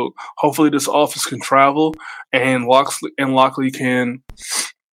road. Hopefully this offense can travel, and Lockley can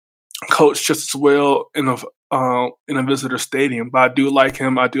coach just as well in a visitor stadium. But I do like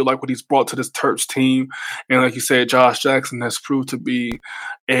him. I do like what he's brought to this Terps team. And like you said, Josh Jackson has proved to be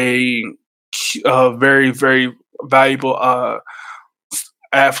a very, very valuable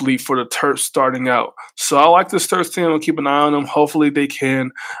athlete for the Terps starting out. So I like this Terps team. I'll keep an eye on them. Hopefully they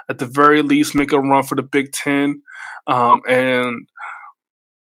can, at the very least, make a run for the Big Ten and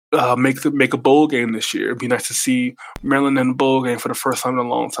make a bowl game this year. It'd be nice to see Maryland in a bowl game for the first time in a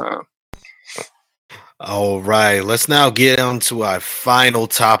long time. All right, let's now get on to our final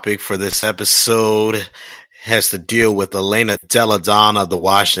topic for this episode. Has to deal with Elena Delle Donne of the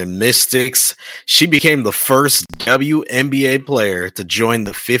Washington Mystics. She became the first WNBA player to join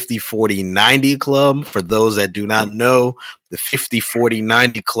the 50-40-90 club. For those that do not know, the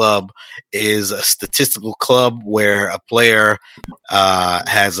 50-40-90 club is a statistical club where a player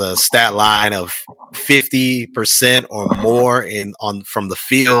has a stat line of 50% or more from the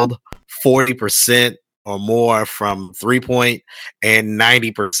field, 40% or more from 3-point, and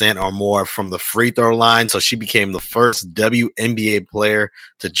 90% or more from the free throw line. So she became the first WNBA player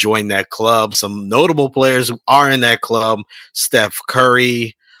to join that club. Some notable players who are in that club: Steph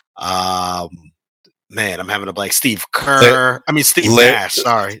Curry, man, I'm having a blank. Steve Nash.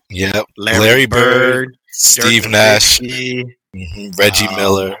 Sorry, yeah, Larry Bird, Steve Nash,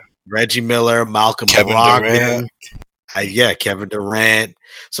 Reggie Miller, Malcolm Kevin Brogdon, Kevin Durant.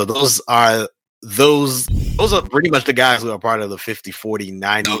 So those are pretty much the guys who are part of the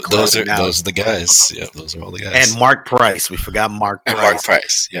 50-40-90 club. Those are the guys. Yeah, those are all the guys. And Mark Price. We forgot Mark Price. Mark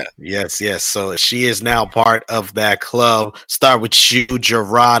Price, yeah. Yes. So she is now part of that club. Start with you,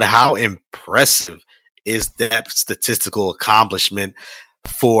 Gerard. How impressive is that statistical accomplishment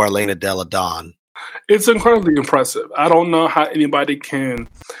for Elena Delle Donne? It's incredibly impressive. I don't know how anybody can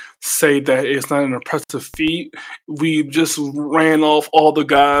say that it's not an impressive feat. We just ran off all the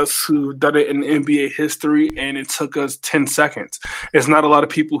guys who've done it in NBA history, and it took us 10 seconds. It's not a lot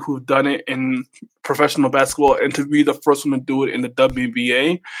of people who've done it in professional basketball, and to be the first one to do it in the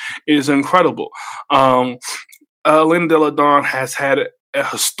WNBA is incredible. Elena Delle Donne has had a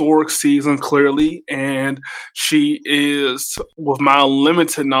historic season, clearly, and she is, with my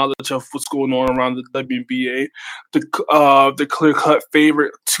limited knowledge of what's going on around the WNBA, the clear-cut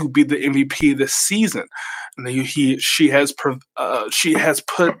favorite to be the MVP this season. And she has put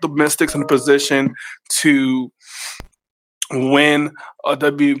the Mystics in a position to win a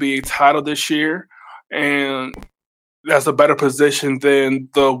WNBA title this year, and that's a better position than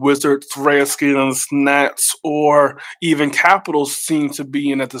the Wizards, Redskins, Nats, or even Capitals seem to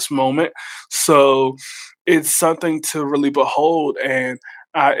be in at this moment. So it's something to really behold, and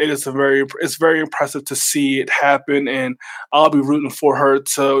it's very impressive to see it happen. And I'll be rooting for her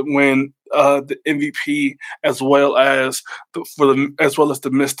to win the MVP as well as the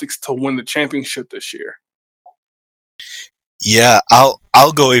Mystics to win the championship this year. Yeah,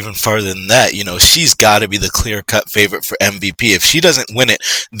 I'll go even farther than that. You know, she's got to be the clear-cut favorite for MVP. If she doesn't win it,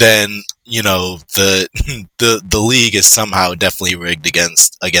 then you know the league is somehow definitely rigged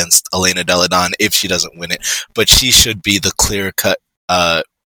against Elena Delle Donne if she doesn't win it. But she should be the clear-cut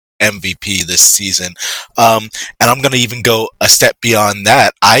MVP this season. And I'm going to even go a step beyond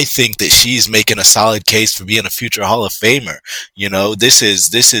that. I think that she's making a solid case for being a future Hall of Famer. You know, this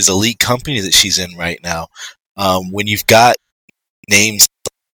is elite company that she's in right now. When you've got names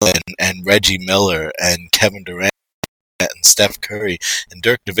and Reggie Miller and Kevin Durant and Steph Curry and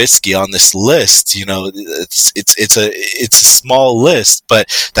Dirk Nowitzki on this list, you know, it's a small list, but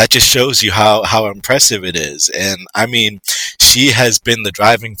that just shows you how impressive it is. And I mean, she has been the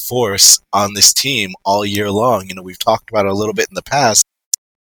driving force on this team all year long. You know, we've talked about it a little bit in the past.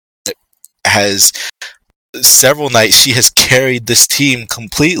 It has several nights she has carried this team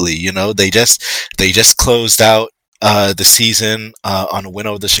completely. You know, they just closed out the season on a win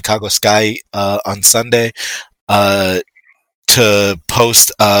over the Chicago Sky on Sunday to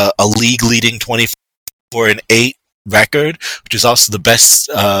post a league-leading 24-8 record, which is also the best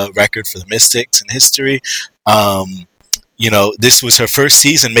record for the Mystics in history. You know, this was her first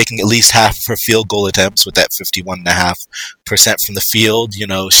season making at least half of her field goal attempts with that 51.5% from the field. You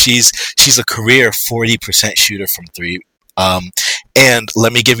know, she's a career 40% shooter from three. And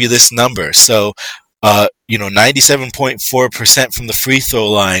let me give you this number. So, you know, 97.4% from the free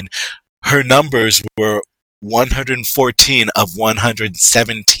throw line. Her numbers were 114 of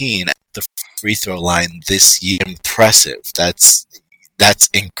 117 at the free throw line this year. Impressive. That's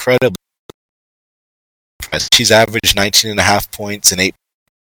incredible. She's averaged 19.5 points and 8,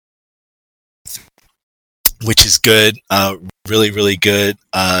 which is good. Really, really good.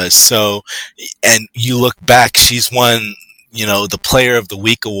 So, and you look back, she's won the Player of the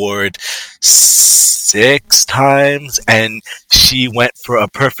Week award 6 times, and she went for a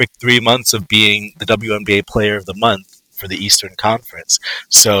perfect 3 months of being the WNBA Player of the Month for the Eastern Conference.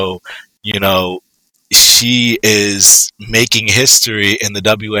 So, she is making history in the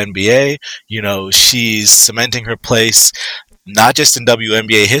WNBA. She's cementing her place not just in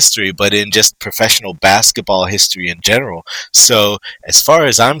WNBA history, but in just professional basketball history in general. So, as far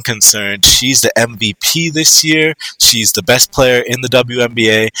as I'm concerned, she's the MVP this year. She's the best player in the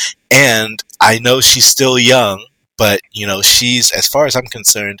WNBA, and I know she's still young, but, she's, as far as I'm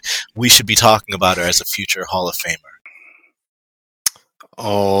concerned, we should be talking about her as a future Hall of Famer.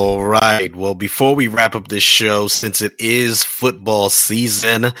 All right. Well, before we wrap up this show, since it is football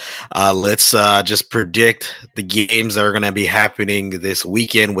season, let's just predict the games that are going to be happening this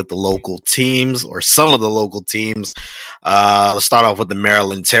weekend with the local teams, or some of the local teams. Let's start off with the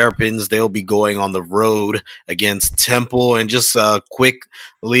Maryland Terrapins. They'll be going on the road against Temple. And just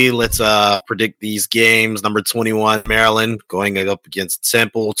quickly, let's predict these games. Number 21, Maryland, going up against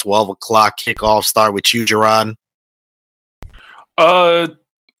Temple. 12 o'clock kickoff. Start with you, Gerard. I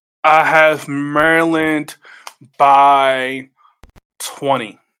have Maryland by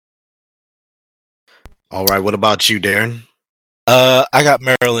 20. All right. What about you, Darren? I got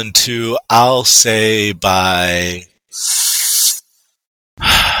Maryland too. I'll say by.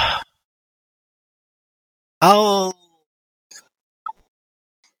 I'll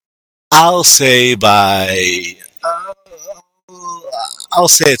say by. I'll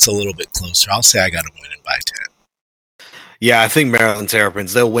say it's a little bit closer. I'll say I got them winning by 10. Yeah, I think Maryland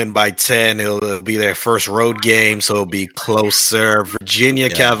Terrapins, they'll win by 10. It'll be their first road game, so it'll be closer. Virginia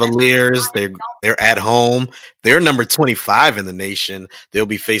Cavaliers, they're at home. They're number 25 in the nation. They'll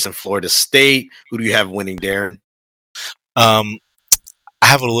be facing Florida State. Who do you have winning, Darren? I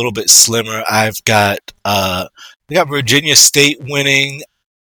have it a little bit slimmer. I got Virginia State winning.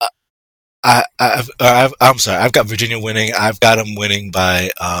 I'm sorry. I've got Virginia winning. I've got them winning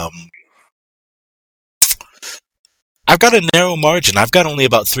by. I've got a narrow margin. I've got only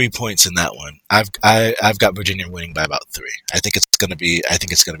about 3 points in that one. I've got Virginia winning by about 3. I think it's gonna be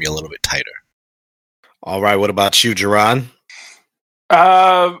a little bit tighter. All right. What about you, Jerron?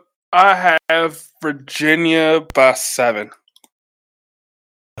 I have Virginia by 7.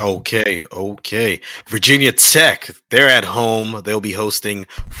 Okay. Virginia Tech, they're at home. They'll be hosting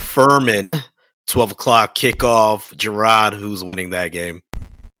Furman. 12 o'clock kickoff. Gerard, who's winning that game?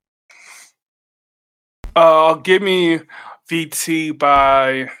 Give me VT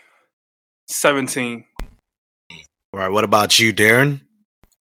by 17. All right. What about you, Darren?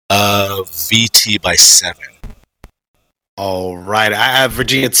 VT by 7. All right. I have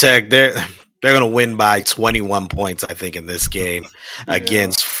Virginia Tech. They're going to win by 21 points, I think, in this game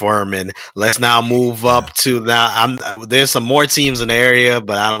against Furman. Let's now move up to there's some more teams in the area,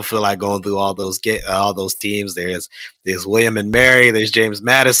 but I don't feel like going through all those teams. There's William and Mary. There's James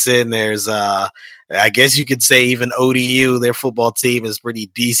Madison. There's I guess you could say even ODU. Their football team is pretty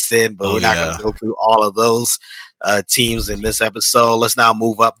decent, but we're not going to go through all of those teams in this episode. Let's now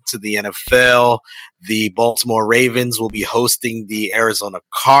move up to the NFL. The Baltimore Ravens will be hosting the Arizona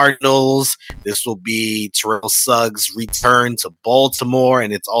Cardinals. This will be Terrell Suggs' return to Baltimore,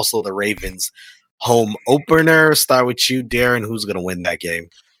 and it's also the Ravens' home opener. Start with you, Darren. Who's going to win that game?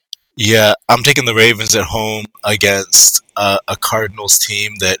 Yeah, I'm taking the Ravens at home against a Cardinals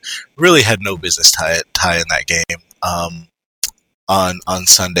team that really had no business tie in that game on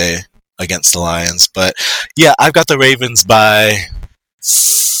Sunday against the Lions. But yeah, I've got the Ravens by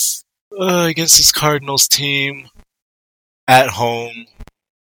against this Cardinals team at home.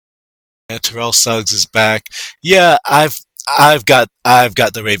 Yeah, Terrell Suggs is back. Yeah, I've got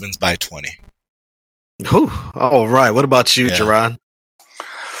the Ravens by 20. Whew. All right. What about you, Gerard?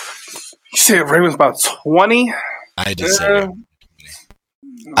 You said Ravens by 20? I did say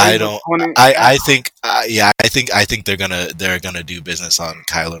I don't. 20. I think they're gonna do business on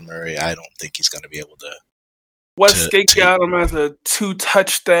Kyler Murray. I don't think he's gonna be able to. Westgate got him as a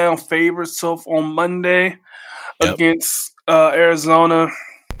 2-touchdown favorite on Monday against Arizona.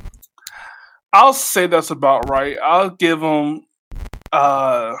 I'll say that's about right. I'll give them.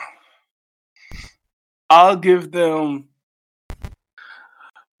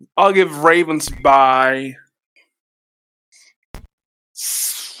 I'll give Ravens by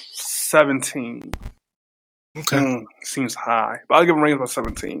 17. Okay. Seems high, but I'll give Ravens by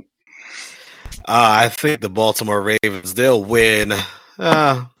 17. I think the Baltimore Ravens, they'll win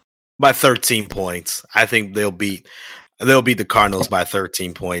by 13 points. I think they'll beat the Cardinals by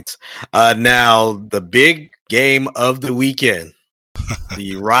 13 points. Now, the big game of the weekend,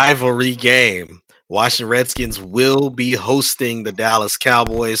 the rivalry game, Washington Redskins will be hosting the Dallas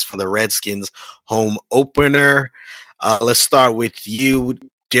Cowboys for the Redskins home opener. Let's start with you,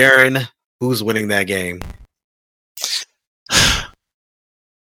 Darren. Who's winning that game?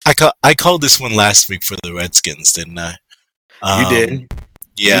 I called this one last week for the Redskins, didn't I? You did.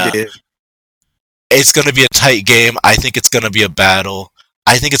 Yeah. You did. It's going to be a tight game. I think it's going to be a battle.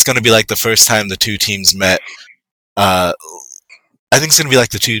 I think it's going to be like the first time the two teams met. I think it's going to be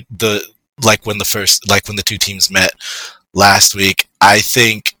like when the two teams met last week. I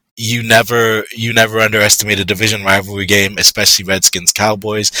think you never underestimate a division rivalry game, especially Redskins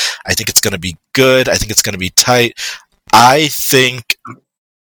Cowboys. I think it's going to be good. I think it's going to be tight. I think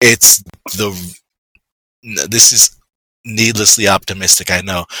this is needlessly optimistic, I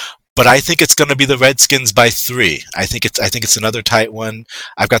know, but I think it's going to be the Redskins by 3. I think it's another tight one.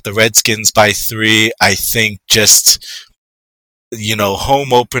 I've got the Redskins by 3. I think just,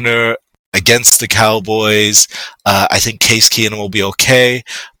 home opener against the Cowboys. I think Case Keenum will be okay.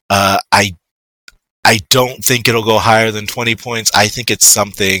 I don't think it'll go higher than 20 points. I think it's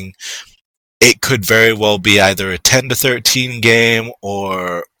something. It could very well be either a 10-13 game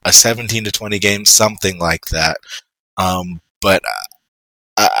or a 17-20 game, something like that. But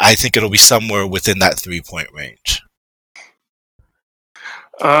I think it'll be somewhere within that 3-point range.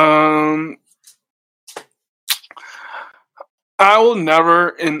 I will never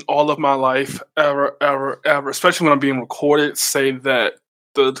in all of my life, ever, especially when I'm being recorded, say that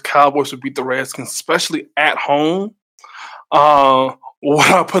the Cowboys would beat the Redskins, especially at home. Would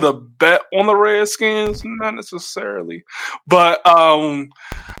I put a bet on the Redskins? Not necessarily. But I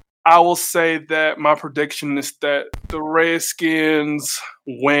will say that my prediction is that the Redskins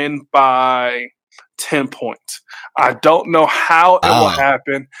win by 10 points. I don't know how it will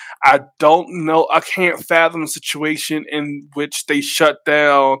happen. I don't know. I can't fathom a situation in which they shut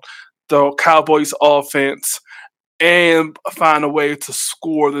down the Cowboys offense and find a way to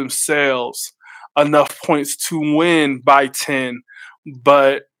score themselves enough points to win by 10.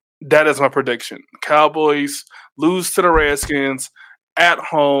 But that is my prediction. Cowboys lose to the Redskins at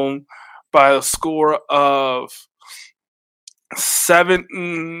home by a score of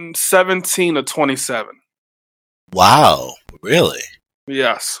 17-27. Wow, really?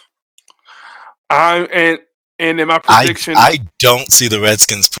 Yes. And in my prediction, I don't see the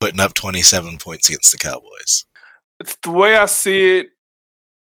Redskins putting up 27 points against the Cowboys. It's the way I see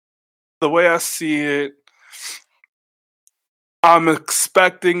it. I'm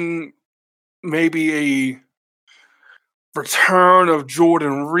expecting maybe a return of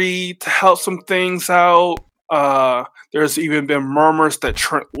Jordan Reed to help some things out. There's even been murmurs that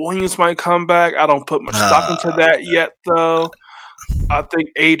Trent Williams might come back. I don't put much stock into that yet, though. I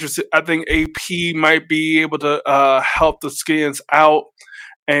think AP might be able to help the Skins out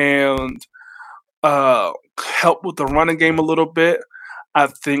and help with the running game a little bit. I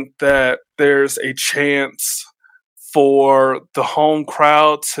think that there's a chance for the home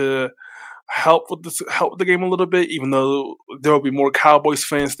crowd to help with the game a little bit, even though there will be more Cowboys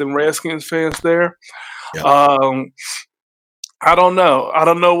fans than Redskins fans there. Yep. I don't know. I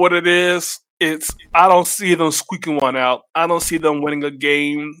don't know what it is. I don't see them squeaking one out. I don't see them winning a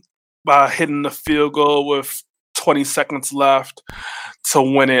game by hitting the field goal with 20 seconds left to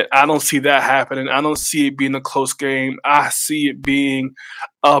win it. I don't see that happening. I don't see it being a close game. I see it being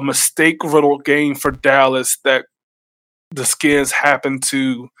a mistake-riddled game for Dallas that the Skins happen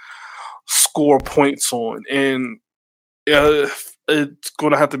to score points on. And it's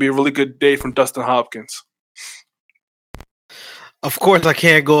going to have to be a really good day from Dustin Hopkins. Of course, I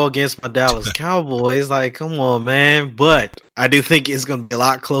can't go against my Dallas Cowboys. Like, come on, man. But I do think it's going to be a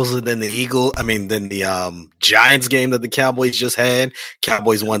lot closer than the Giants game that the Cowboys just had.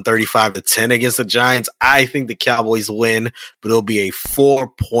 Cowboys won 35-10 against the Giants. I think the Cowboys win, but it'll be a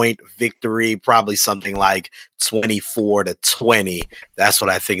 4-point victory, probably something like 24-20. That's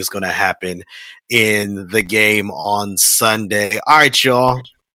what I think is going to happen in the game on Sunday. All right, y'all.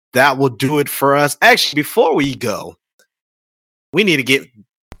 That will do it for us. Actually, before we go, we need to get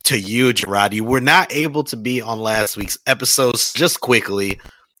to you, Gerard. You were not able to be on last week's episodes. Just quickly,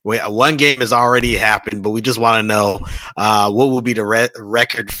 one game has already happened, but we just want to know what will be the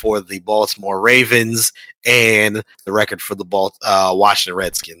record for the Baltimore Ravens and the record for the Washington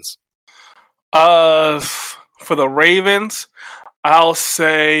Redskins. For the Ravens, I'll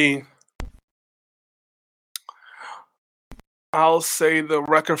say the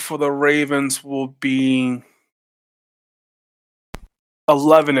record for the Ravens will be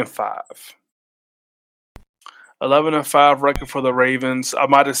 11-5. 11-5 record for the Ravens. I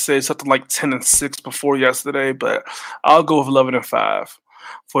might have said something like 10-6 before yesterday, but I'll go with 11-5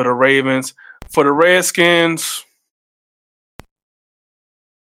 for the Ravens. For the Redskins,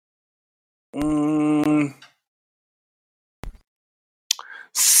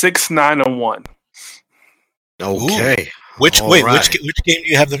 6-9-1. Okay. Which game do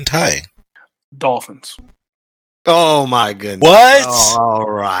you have them tying? Dolphins. Oh my goodness! What? All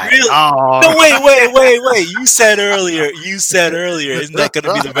right. Really? Oh. No, wait! You said earlier, isn't that going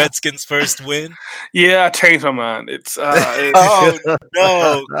to be the Redskins' first win? Yeah, I changed my mind. It's oh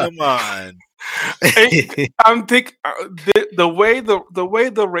no! Come on. I'm thinking the way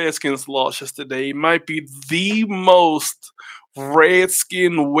the Redskins lost yesterday might be the most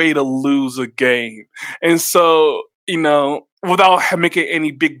Redskin way to lose a game, and so without making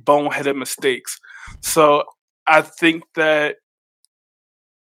any big boneheaded mistakes. So I think that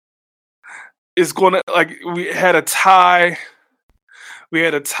it's going to we had a tie. We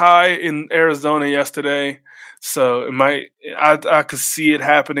had a tie in Arizona yesterday. So it might. I could see it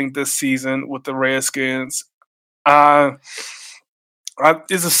happening this season with the Redskins. It's a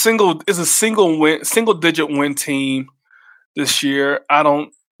single digit win team this year.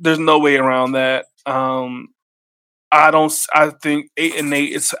 There's no way around that. I think 8-8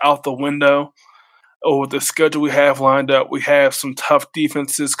 is out the window. Or with the schedule we have lined up, we have some tough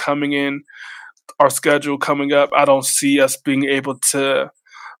defenses coming in. Our schedule coming up, I don't see us being able to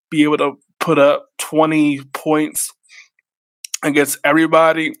put up 20 points against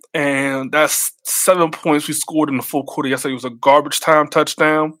everybody, and that's 7 points we scored in the full quarter yesterday. It was a garbage time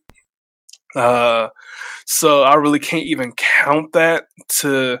touchdown. So I really can't even count that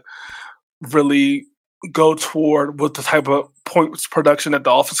to really go toward what the type of points production that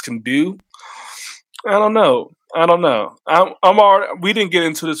the offense can do. I don't know. I'm already. We didn't get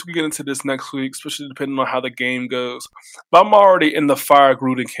into this. We get into this next week, especially depending on how the game goes. But I'm already in the fire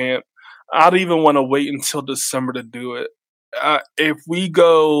Gruden camp. I don't even want to wait until December to do it. If we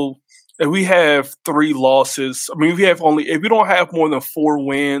have 3 losses, I mean, if we don't have more than 4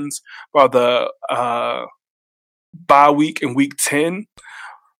 wins by the bye week in week 10,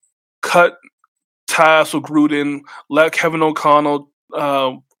 cut ties with Gruden, let Kevin O'Connell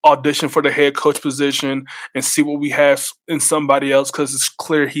audition for the head coach position and see what we have in somebody else, because it's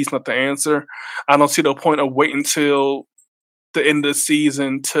clear he's not the answer. I don't see the point of waiting until the end of the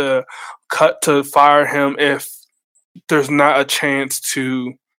season to fire him if there's not a chance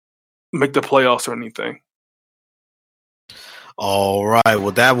to make the playoffs or anything. All right.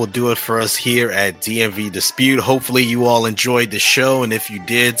 Well, that will do it for us here at DMV Dispute. Hopefully you all enjoyed the show. And if you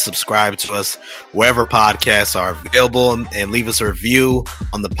did, subscribe to us wherever podcasts are available and leave us a review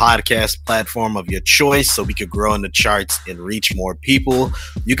on the podcast platform of your choice so we could grow in the charts and reach more people.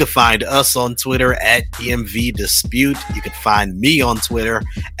 You can find us on Twitter at DMV Dispute. You can find me on Twitter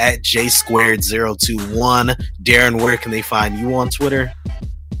at J2 021. Darren, where can they find you on Twitter?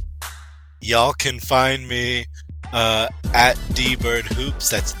 Y'all can find me at DBirdHoops.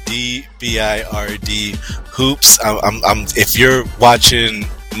 That's DBIRD Hoops. If you're watching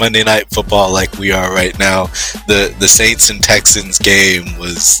Monday Night Football like we are right now, the Saints and Texans game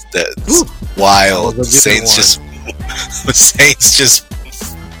was wild. The Saints just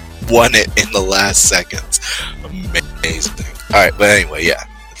won it in the last seconds. Amazing thing. All right, but anyway, yeah.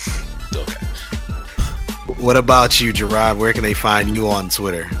 Okay. What about you, Gerard? Where can they find you on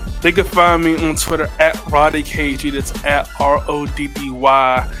Twitter? They can find me on Twitter at RoddyKG. That's at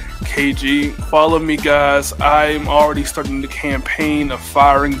RODDYKG. Follow me, guys. I'm already starting the campaign of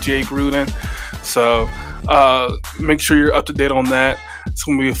firing Jay Gruden. So make sure you're up to date on that. It's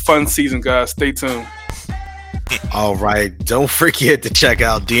going to be a fun season, guys. Stay tuned. All right. Don't forget to check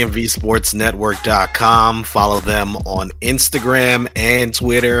out DMVSportsNetwork.com. Follow them on Instagram and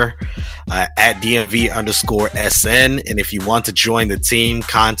Twitter at DMV_SN. And if you want to join the team,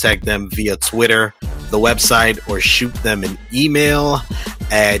 contact them via Twitter, the website, or shoot them an email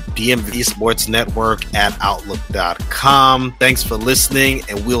at DMVSportsNetwork@Outlook.com. Thanks for listening,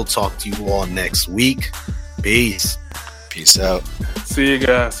 and we'll talk to you all next week. Peace. Peace out. See you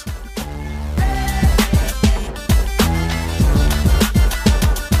guys.